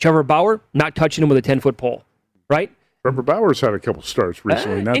 Trevor Bauer, not touching him with a 10-foot pole, right? Trevor Bauer's had a couple starts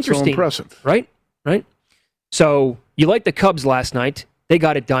recently. Not so impressive. Right. So you liked the Cubs last night. They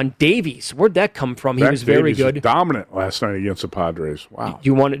got it done. Davies, where'd that come from? He was very good. Was dominant last night against the Padres. Wow. Do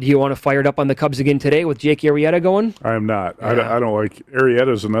you want to fire it up on the Cubs again today with Jake Arrieta going? I am not. Yeah. I don't like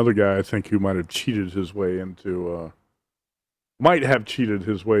Arrieta's another guy I think who might have cheated his way into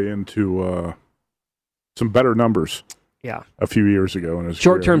some better numbers. Yeah. A few years ago in his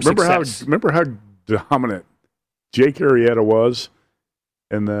short-term success. Remember how dominant Jake Arrieta was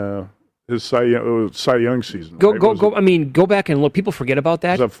in his Cy Young season. Go! Go back and look. People forget about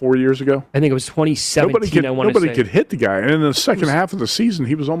that. Was that 4 years ago? I think it was 2017. Nobody could hit the guy, and in the second half of the season,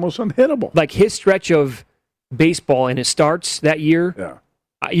 he was almost unhittable. Like his stretch of baseball and his starts that year. Yeah,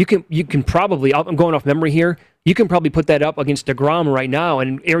 you can probably. I'm going off memory here. You can probably put that up against DeGrom right now,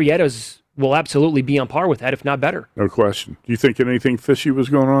 and Arrieta's will absolutely be on par with that, if not better. No question. Do you think anything fishy was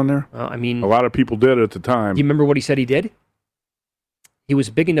going on there? A lot of people did at the time. You remember what he said he did? He was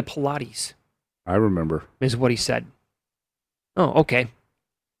big into Pilates. I remember. Is what he said. Oh, okay.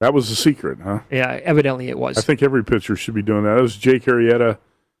 That was the secret, huh? Yeah, evidently it was. I think every pitcher should be doing that. That was Jake Arrieta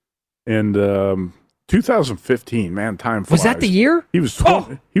in 2015. Man, time flies. Was that the year? He was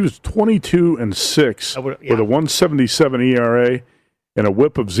 22-6 with a 1.77 ERA and a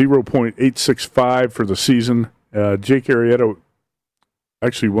WHIP of 0.865 for the season. Jake Arrieta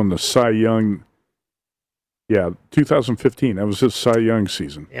actually won the Cy Young. Yeah, 2015. That was his Cy Young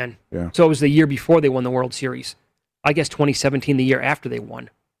season. And yeah. So it was the year before they won the World Series. I guess 2017, the year after they won.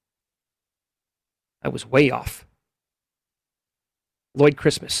 I was way off. Lloyd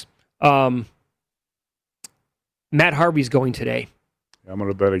Christmas. Matt Harvey's going today. I'm going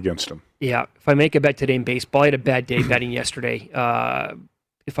to bet against him. Yeah, if I make a bet today in baseball, I had a bad day betting yesterday.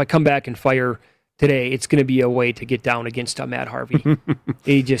 If I come back and fire today, it's going to be a way to get down against Matt Harvey.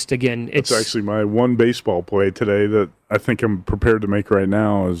 He just, again, it's actually my one baseball play today that I think I'm prepared to make right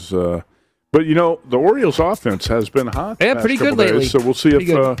now is, but the Orioles offense has been hot. Yeah, pretty good lately. So we'll see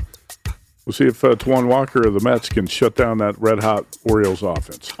if Taijuan Walker of the Mets can shut down that red hot Orioles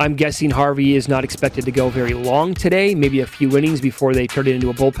offense. I'm guessing Harvey is not expected to go very long today, maybe a few innings before they turn it into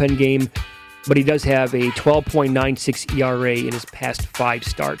a bullpen game, but he does have a 12.96 ERA in his past 5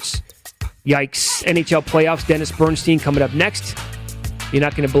 starts. Yikes. NHL playoffs, Dennis Bernstein coming up next. You're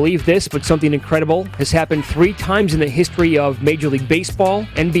not going to believe this, but something incredible has happened 3 times in the history of Major League Baseball,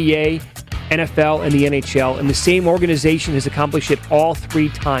 NBA, NFL, and the NHL, and the same organization has accomplished it all 3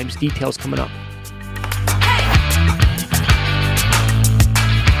 times. Details coming up.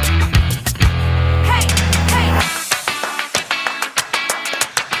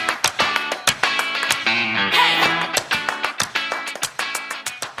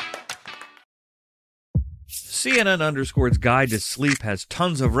 CNN_'s Guide to Sleep has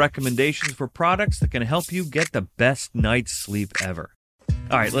tons of recommendations for products that can help you get the best night's sleep ever.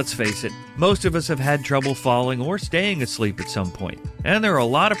 All right, let's face it, most of us have had trouble falling or staying asleep at some point, and there are a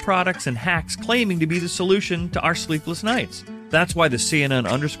lot of products and hacks claiming to be the solution to our sleepless nights. That's why the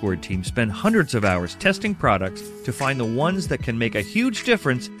CNN_ team spend hundreds of hours testing products to find the ones that can make a huge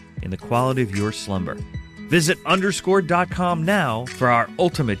difference in the quality of your slumber. Visit underscore.com now for our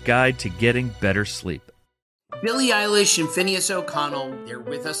ultimate guide to getting better sleep. Billie Eilish and Phineas O'Connell, they're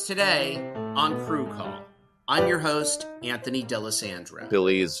with us today on Crew Call. I'm your host, Anthony D'Alessandro.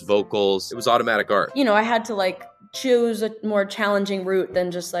 Billie's vocals, it was automatic art. I had to choose a more challenging route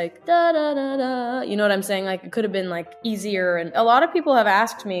than just da da da da. You know what I'm saying? It could have been easier. And a lot of people have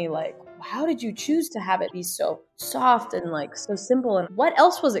asked me how did you choose to have it be so soft and so simple? And what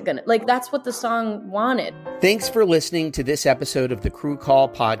else was it gonna that's what the song wanted. Thanks for listening to this episode of the Crew Call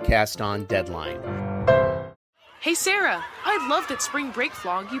podcast on Deadline. Hey, Sarah, I love that spring break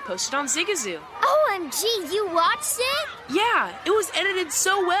vlog you posted on Zigazoo. OMG, you watched it? Yeah, it was edited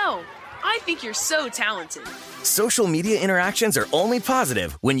so well. I think you're so talented. Social media interactions are only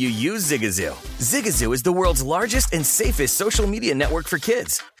positive when you use Zigazoo. Zigazoo is the world's largest and safest social media network for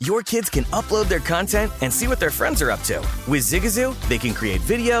kids. Your kids can upload their content and see what their friends are up to. With Zigazoo, they can create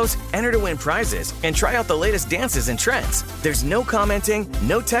videos, enter to win prizes, and try out the latest dances and trends. There's no commenting,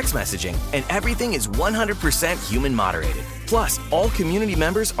 no text messaging, and everything is 100% human moderated. Plus, all community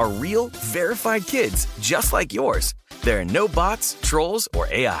members are real, verified kids just like yours. There are no bots, trolls, or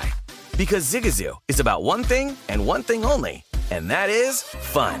AI. Because Zigazoo is about one thing and one thing only, and that is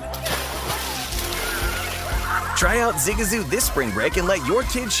fun. Try out Zigazoo this spring break and let your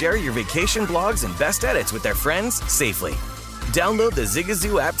kids share your vacation blogs and best edits with their friends safely. Download the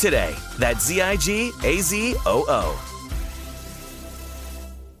Zigazoo app today. That's Zigazoo.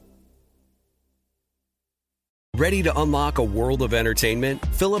 Ready to unlock a world of entertainment?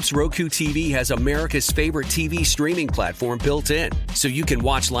 Philips Roku TV has America's favorite TV streaming platform built in, so you can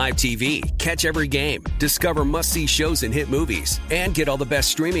watch live TV, catch every game, discover must-see shows and hit movies, and get all the best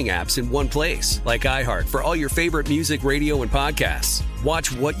streaming apps in one place, like iHeart for all your favorite music, radio, and podcasts.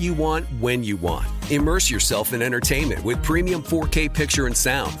 Watch what you want, when you want. Immerse yourself in entertainment with premium 4K picture and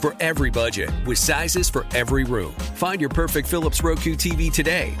sound for every budget, with sizes for every room. Find your perfect Philips Roku TV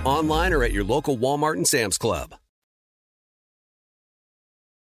today, online or at your local Walmart and Sam's Club.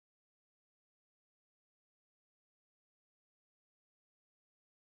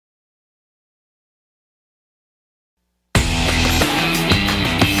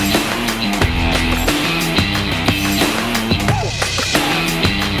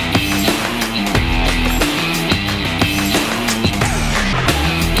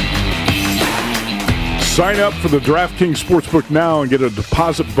 Sign up for the DraftKings Sportsbook now and get a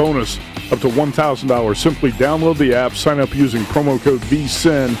deposit bonus up to $1,000. Simply download the app, sign up using promo code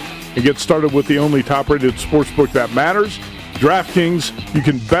VSIN, and get started with the only top-rated sportsbook that matters. DraftKings, you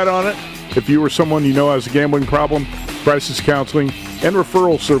can bet on it. If you or someone you know has a gambling problem, crisis counseling and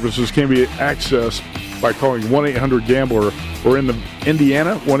referral services can be accessed by calling 1-800-GAMBLER or in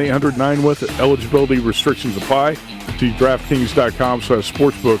Indiana, 1-800-9-WITH. Eligibility restrictions apply. See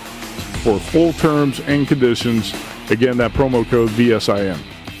DraftKings.com/sportsbook for full terms and conditions. Again, that promo code VSIN.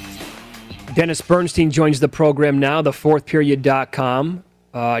 Dennis Bernstein joins the program now, thefourthperiod.com.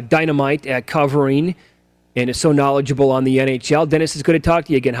 Dynamite at covering and is so knowledgeable on the NHL. Dennis, it's good to talk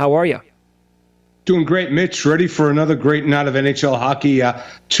to you again. How are you? Doing great, Mitch. Ready for another great night of NHL hockey.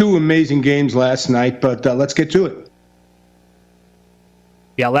 2 amazing games last night, but let's get to it.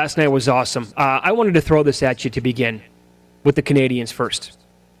 Yeah, last night was awesome. I wanted to throw this at you to begin with the Canadians first.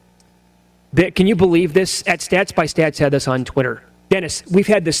 Can you believe this? At Stats by Stats had this on Twitter. Dennis, we've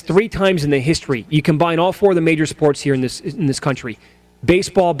had this 3 times in the history. You combine all 4 of the major sports here in this country.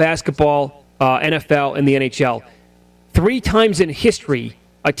 Baseball, basketball, NFL, and the NHL. 3 times in history,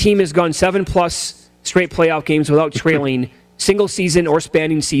 a team has gone 7+ straight playoff games without trailing, single season or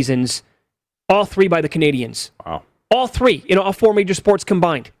spanning seasons, all 3 by the Canadians. Wow. All 3, all 4 major sports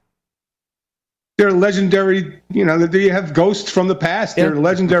combined. They're legendary, they have ghosts from the past. They're a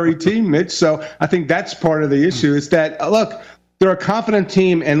legendary team, Mitch. So I think that's part of the issue is that, look, they're a confident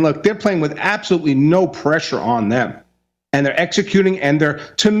team, and look, they're playing with absolutely no pressure on them. And they're executing, and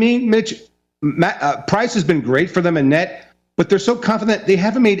to me, Mitch, Price has been great for them in net, but they're so confident they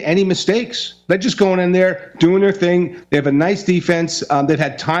haven't made any mistakes. They're just going in there, doing their thing. They have a nice defense. They've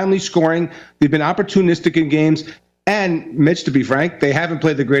had timely scoring. They've been opportunistic in games. And, Mitch, to be frank, they haven't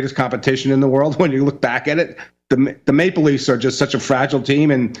played the greatest competition in the world when you look back at it. The Maple Leafs are just such a fragile team,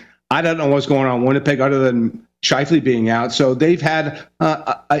 and I don't know what's going on in Winnipeg other than Scheifele being out. So they've had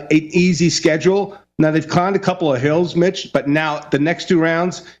an easy schedule. Now, they've climbed a couple of hills, Mitch, but now the next 2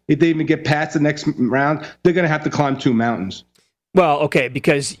 rounds, if they even get past the next round, they're going to have to climb 2 mountains. Well, okay,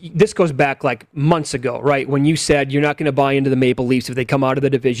 because this goes back like months ago, right? When you said you're not going to buy into the Maple Leafs if they come out of the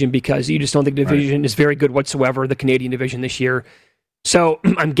division because you just don't think the division is very good whatsoever, the Canadian division this year. So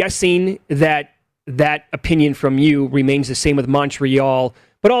I'm guessing that opinion from you remains the same with Montreal.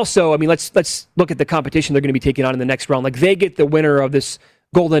 But also, I mean, let's look at the competition they're going to be taking on in the next round. Like, they get the winner of this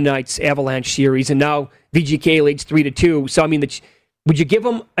Golden Knights Avalanche series, and now VGK leads 3-2. So, I mean, would you give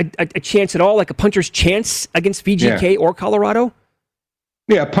them a chance at all, like a puncher's chance against VGK or Colorado?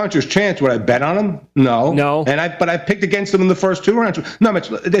 Yeah, a puncher's chance. Would I bet on them? No. But I picked against them in the first 2 rounds. No, Mitch,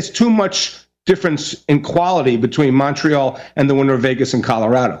 there's too much difference in quality between Montreal and the winner of Vegas and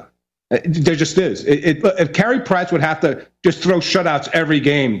Colorado. There just is. If Carey Price would have to just throw shutouts every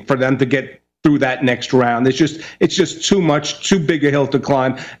game for them to get through that next round, it's just too much, too big a hill to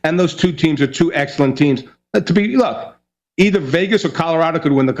climb. And those 2 teams are 2 excellent teams. Look, either Vegas or Colorado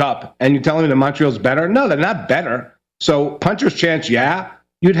could win the Cup. And you're telling me that Montreal's better? No, they're not better. So puncher's chance, yeah.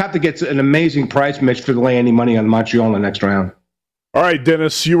 You'd have to get an amazing price, Mitch, to lay any money on Montreal in the next round. All right,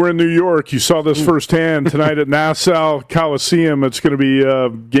 Dennis, you were in New York. You saw this firsthand tonight at Nassau Coliseum. It's going to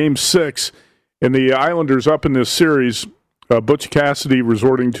be Game 6, and the Islanders up in this series. Butch Cassidy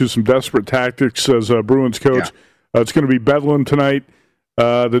resorting to some desperate tactics as Bruins coach. Yeah. It's going to be Bedlam tonight.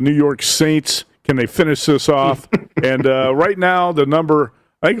 The New York Saints, can they finish this off? And right now, the number,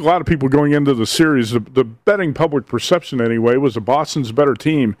 I think a lot of people going into the series, the betting public perception anyway, was that Boston's better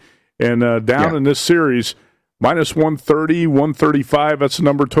team. And down in this series, minus 130, 135, that's a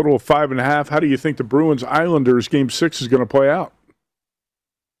number total of 5.5. How do you think the Bruins-Islanders Game 6 is going to play out?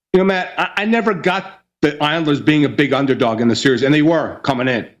 Matt, I never got the Islanders being a big underdog in the series, and they were coming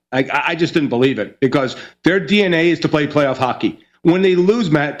in. I just didn't believe it because their DNA is to play playoff hockey. When they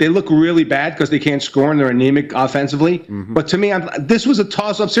lose, Matt, they look really bad because they can't score and they're anemic offensively. Mm-hmm. But to me, this was a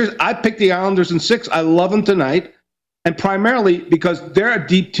toss-up series. I picked the Islanders in 6. I love them tonight. And primarily because they're a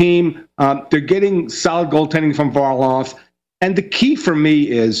deep team. They're getting solid goaltending from Varlamov. And the key for me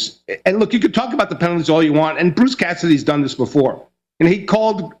is, and look, you could talk about the penalties all you want, and Bruce Cassidy's done this before. And he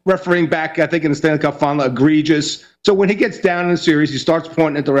called refereeing back, I think, in the Stanley Cup final, egregious. So when he gets down in the series, he starts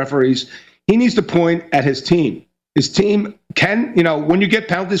pointing at the referees. He needs to point at his team. His team can, when you get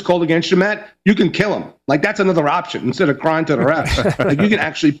penalties called against you, Matt, you can kill them. Like, that's another option instead of crying to the refs. Like, you can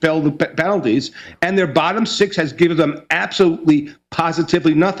actually pill the penalties. And their bottom 6 has given them absolutely,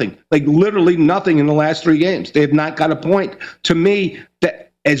 positively nothing. Like, literally nothing in the last 3 games. They have not got a point. To me,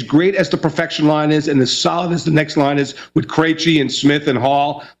 that as great as the perfection line is and as solid as the next line is with Krejci and Smith and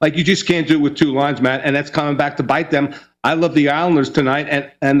Hall, like, you just can't do it with 2 lines, Matt. And that's coming back to bite them. I love the Islanders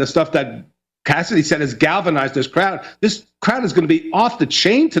tonight. And the stuff that Cassidy said has galvanized this crowd. This crowd is going to be off the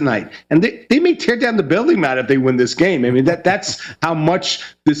chain tonight. And they may tear down the building, Matt, if they win this game. I mean, that's how much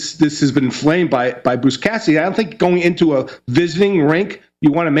this has been inflamed by Bruce Cassidy. I don't think going into a visiting rink,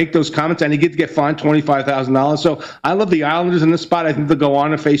 you want to make those comments, and you get to get fined $25,000. So I love the Islanders in this spot. I think they'll go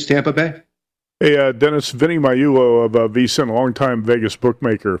on and face Tampa Bay. Hey, Dennis, Vinny Magliulo of VSiN, a longtime Vegas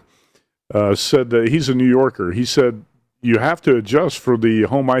bookmaker, said that he's a New Yorker. He said, you have to adjust for the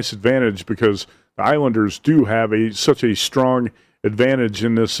home ice advantage because the Islanders do have such a strong advantage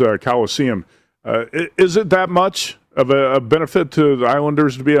in this Coliseum. Is it that much of a benefit to the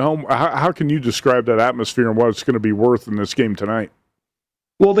Islanders to be at home? How can you describe that atmosphere and what it's going to be worth in this game tonight?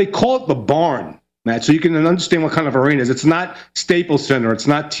 Well, they call it the barn. Matt, so you can understand what kind of arena it is. It's not Staples Center. It's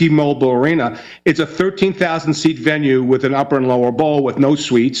not T-Mobile Arena. It's a 13,000-seat venue with an upper and lower bowl with no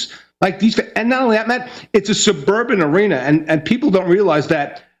suites. Like these, and not only that, Matt, it's a suburban arena, and people don't realize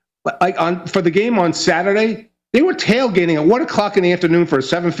that. Like for the game on Saturday, they were tailgating at 1 o'clock in the afternoon for a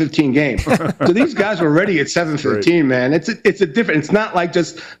 7:15 game. So these guys were ready at 7:15. Man, it's a different. It's not like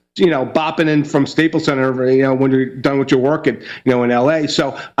just bopping in from Staples Center, when you're done with your work in LA.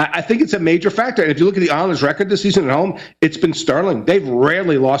 So I think it's a major factor. And if you look at the Islanders' record this season at home, it's been sterling. They've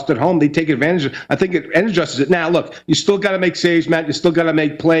rarely lost at home. They take advantage. I think it energizes it. Now, look, you still got to make saves, Matt. You still got to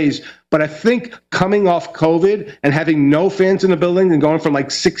make plays. But I think coming off COVID and having no fans in the building and going from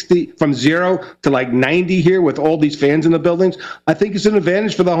from 0 to 90 here with all these fans in the buildings, I think it's an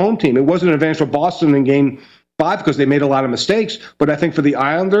advantage for the home team. It wasn't an advantage for Boston in Game 5 because they made a lot of mistakes. But I think for the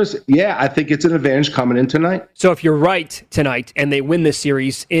Islanders, I think it's an advantage coming in tonight. So if you're right tonight and they win this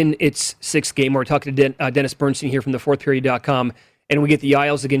series in its 6th game, we're talking to Dennis Bernstein here from thefourthperiod.com, and we get the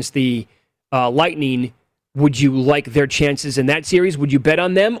Isles against the Lightning, would you like their chances in that series? Would you bet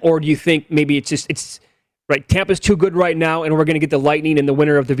on them? Or do you think maybe it's right, Tampa's too good right now, and we're going to get the Lightning and the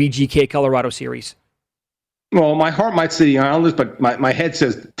winner of the VGK Colorado series? Well, my heart might say the Islanders, but my head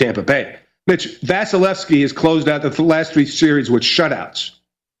says Tampa Bay. Mitch, Vasilevsky has closed out the last 3 series with shutouts.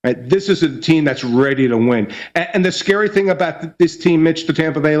 Right? This is a team that's ready to win. And the scary thing about this team, Mitch, the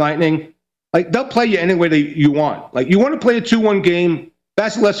Tampa Bay Lightning, they'll play you any way you want. You want to play a 2-1 game,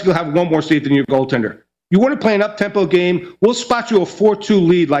 Vasilevsky will have one more save than your goaltender. You want to play an up-tempo game, we'll spot you a 4-2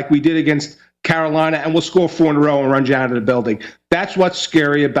 lead like we did against Carolina, and we'll score 4 in a row and run you out of the building. That's what's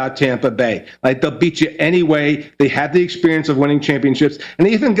scary about Tampa Bay. They'll beat you anyway. They have the experience of winning championships. And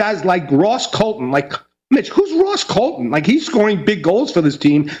even guys like Ross Colton, Mitch, who's Ross Colton? He's scoring big goals for this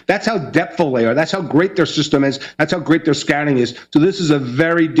team. That's how depthful they are. That's how great their system is. That's how great their scouting is. So this is a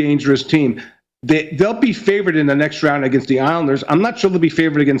very dangerous team. They'll be favored in the next round against the Islanders. I'm not sure they'll be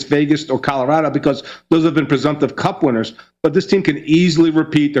favored against Vegas or Colorado because those have been presumptive cup winners. But this team can easily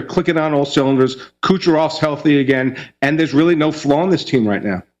repeat. They're clicking on all cylinders. Kucherov's healthy again, and there's really no flaw in this team right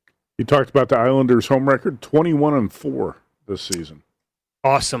now. You talked about the Islanders' home record, 21-4 this season.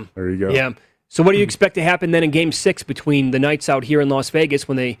 Awesome. There you go. Yeah. So what do you expect to happen then in Game 6 between the Knights out here in Las Vegas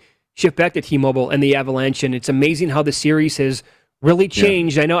when they shift back to T-Mobile and the Avalanche? And it's amazing how the series has really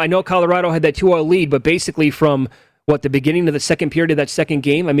changed. Yeah. I know Colorado had that 2-0 lead, but basically from the beginning of the second period of that second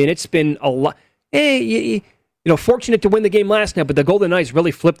game, it's been a lot. Fortunate to win the game last night, but the Golden Knights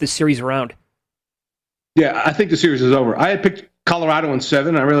really flipped this series around. Yeah, I think the series is over. I had picked Colorado in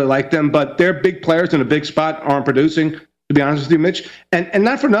 7. I really like them, but their big players in a big spot aren't producing, to be honest with you, Mitch. And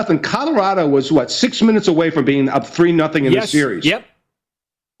not for nothing, Colorado was 6 minutes away from being up 3-0 in the series. Yep.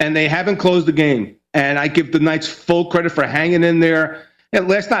 And they haven't closed the game. And I give the Knights full credit for hanging in there. And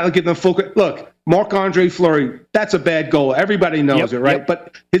last night, I'll give them full credit. Look, Marc-Andre Fleury, that's a bad goal. Everybody knows it, right? Yep.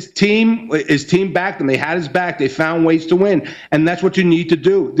 But his team backed him. They had his back. They found ways to win. And that's what you need to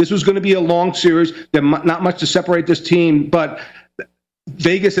do. This was going to be a long series. There's not much to separate this team. But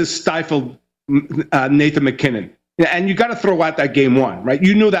Vegas has stifled Nathan McKinnon. And you got to throw out that Game 1, right?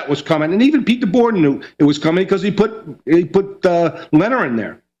 You knew that was coming. And even Pete DeBoer knew it was coming because he put Leonard in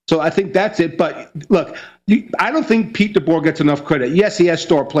there. So I think that's it. But look, I don't think Pete DeBoer gets enough credit. Yes, he has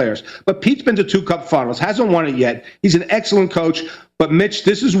star players, but Pete's been to 2 Cup finals, hasn't won it yet. He's an excellent coach. But Mitch,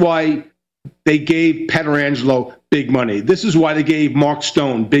 this is why they gave Pietrangelo big money. This is why they gave Mark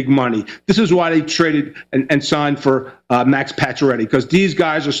Stone big money. This is why they traded and signed for Max Pacioretty, because these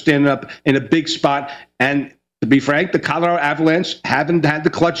guys are standing up in a big spot. And to be frank, the Colorado Avalanche haven't had the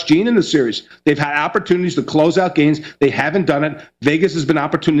clutch gene in the series. They've had opportunities to close out games. They haven't done it. Vegas has been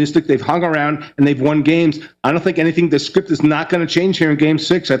opportunistic. They've hung around, and they've won games. I don't think the script is not going to change here in Game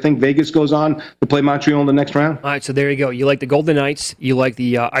 6. I think Vegas goes on to play Montreal in the next round. All right, so there you go. You like the Golden Knights. You like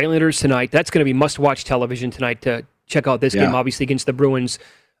the Islanders tonight. That's going to be must-watch television tonight to check out this game, obviously, against the Bruins.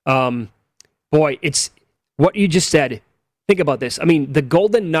 Boy, it's what you just said. Think about this. The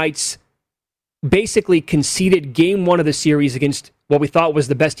Golden Knights basically conceded Game 1 of the series against what we thought was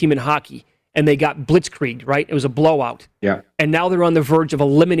the best team in hockey, and they got blitzkrieged, right? It was a blowout. Yeah. And now they're on the verge of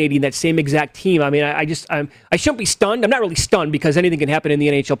eliminating that same exact team. I shouldn't be stunned. I'm not really stunned because anything can happen in the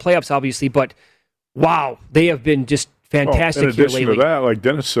NHL playoffs, obviously, but wow, they have been just fantastic here lately. In addition to that, like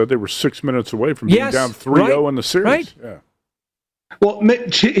Dennis said, they were 6 minutes away from being down 3-0 in the series. Right. Yeah. Well,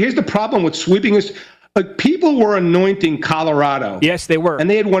 here's the problem with sweeping is people were anointing Colorado. Yes, they were. And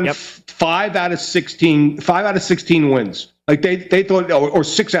they had won 5 out of 16 wins. They thought, or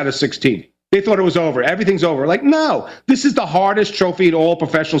 6 out of 16. They thought it was over. Everything's over. Like, no, this is the hardest trophy in all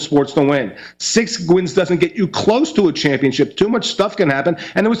professional sports to win. 6 wins doesn't get you close to a championship. Too much stuff can happen.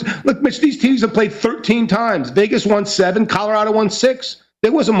 And look, Mitch, these teams have played 13 times. Vegas won 7. Colorado won 6.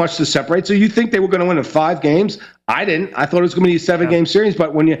 There wasn't much to separate. So you think they were going to win in 5 games? I didn't. I thought it was going to be a 7-game series.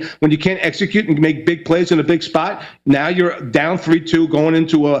 But when you can't execute and make big plays in a big spot, now you're down 3-2 going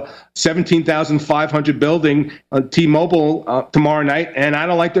into a 17,500 building on T-Mobile tomorrow night, and I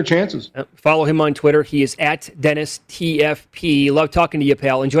don't like their chances. Follow him on Twitter. He is at DennisTFP. Love talking to you,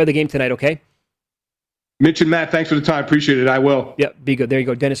 pal. Enjoy the game tonight, okay? Mitch and Matt, thanks for the time. Appreciate it. I will. Yeah, be good. There you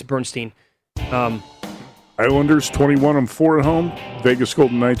go. Dennis Bernstein. Islanders 21-4 at home. Vegas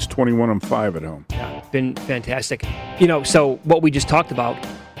Golden Knights 21-5 at home. Yeah, been fantastic. So what we just talked about,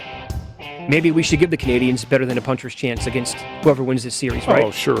 maybe we should give the Canadians better than a puncher's chance against whoever wins this series, right? Oh,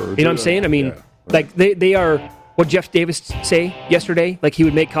 sure. You know what I'm saying? I mean, like they are, what Jeff Davis say yesterday, like he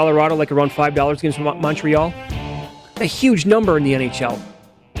would make Colorado like around $5 against Montreal. A huge number in the NHL.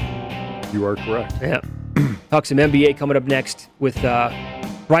 You are correct. Yeah. Talk some NBA coming up next with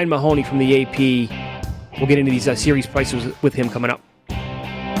Ryan Mahoney from the AP. We'll get into these series prices with him coming up.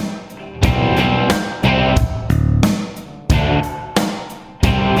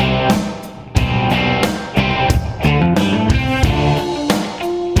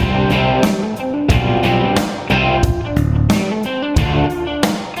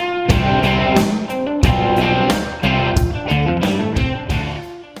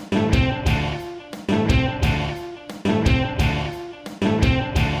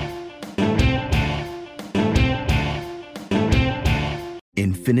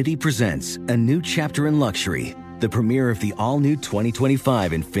 Infiniti presents a new chapter in luxury, the premiere of the all-new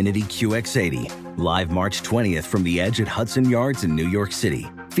 2025 Infiniti QX80, live March 20th from the Edge at Hudson Yards in New York City,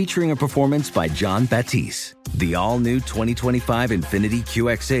 featuring a performance by John Batiste. The all-new 2025 Infiniti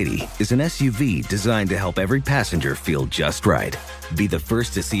QX80 is an SUV designed to help every passenger feel just right. Be the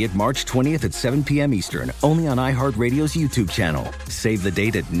first to see it March 20th at 7 p.m. Eastern, only on iHeartRadio's YouTube channel. Save the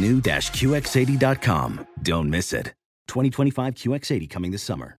date at new-QX80.com. Don't miss it. 2025 QX80 coming this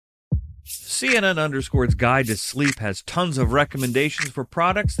summer. CNN_'s Guide to Sleep has tons of recommendations for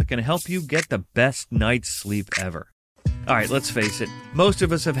products that can help you get the best night's sleep ever. All right, let's face it. Most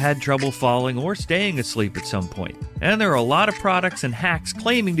of us have had trouble falling or staying asleep at some point. And there are a lot of products and hacks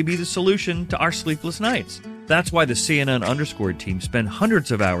claiming to be the solution to our sleepless nights. That's why the CNN_ team spend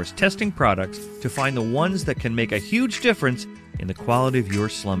hundreds of hours testing products to find the ones that can make a huge difference in the quality of your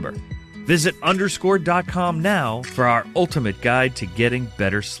slumber. Visit underscore.com now for our ultimate guide to getting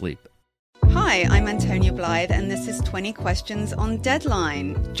better sleep. Hi, I'm Antonia Blythe, and this is 20 Questions on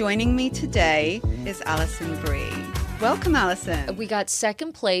Deadline. Joining me today is Alison Brie. Welcome, Alison. We got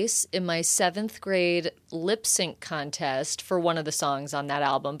second place in my 7th grade lip sync contest for one of the songs on that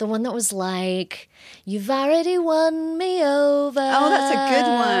album. The one that was like, "You've already won me over." Oh, that's a good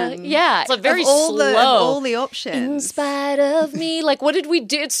one. Yeah. It's very slow. Of all the options. In spite of me. Like, what did we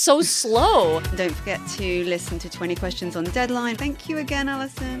do? It's so slow. Don't forget to listen to 20 Questions on Deadline. Thank you again,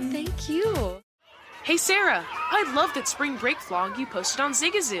 Alison. Thank you. Hey, Sarah, I love that spring break vlog you posted on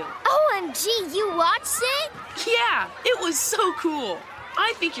Zigazoo. OMG, you watched it? Yeah, it was so cool.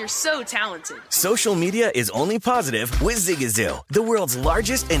 I think you're so talented. Social media is only positive with Zigazoo, the world's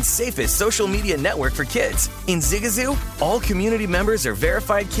largest and safest social media network for kids. In Zigazoo, all community members are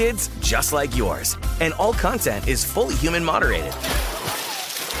verified kids just like yours, and all content is fully human moderated.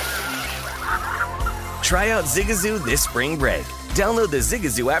 Try out Zigazoo this spring break. Download the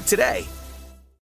Zigazoo app today.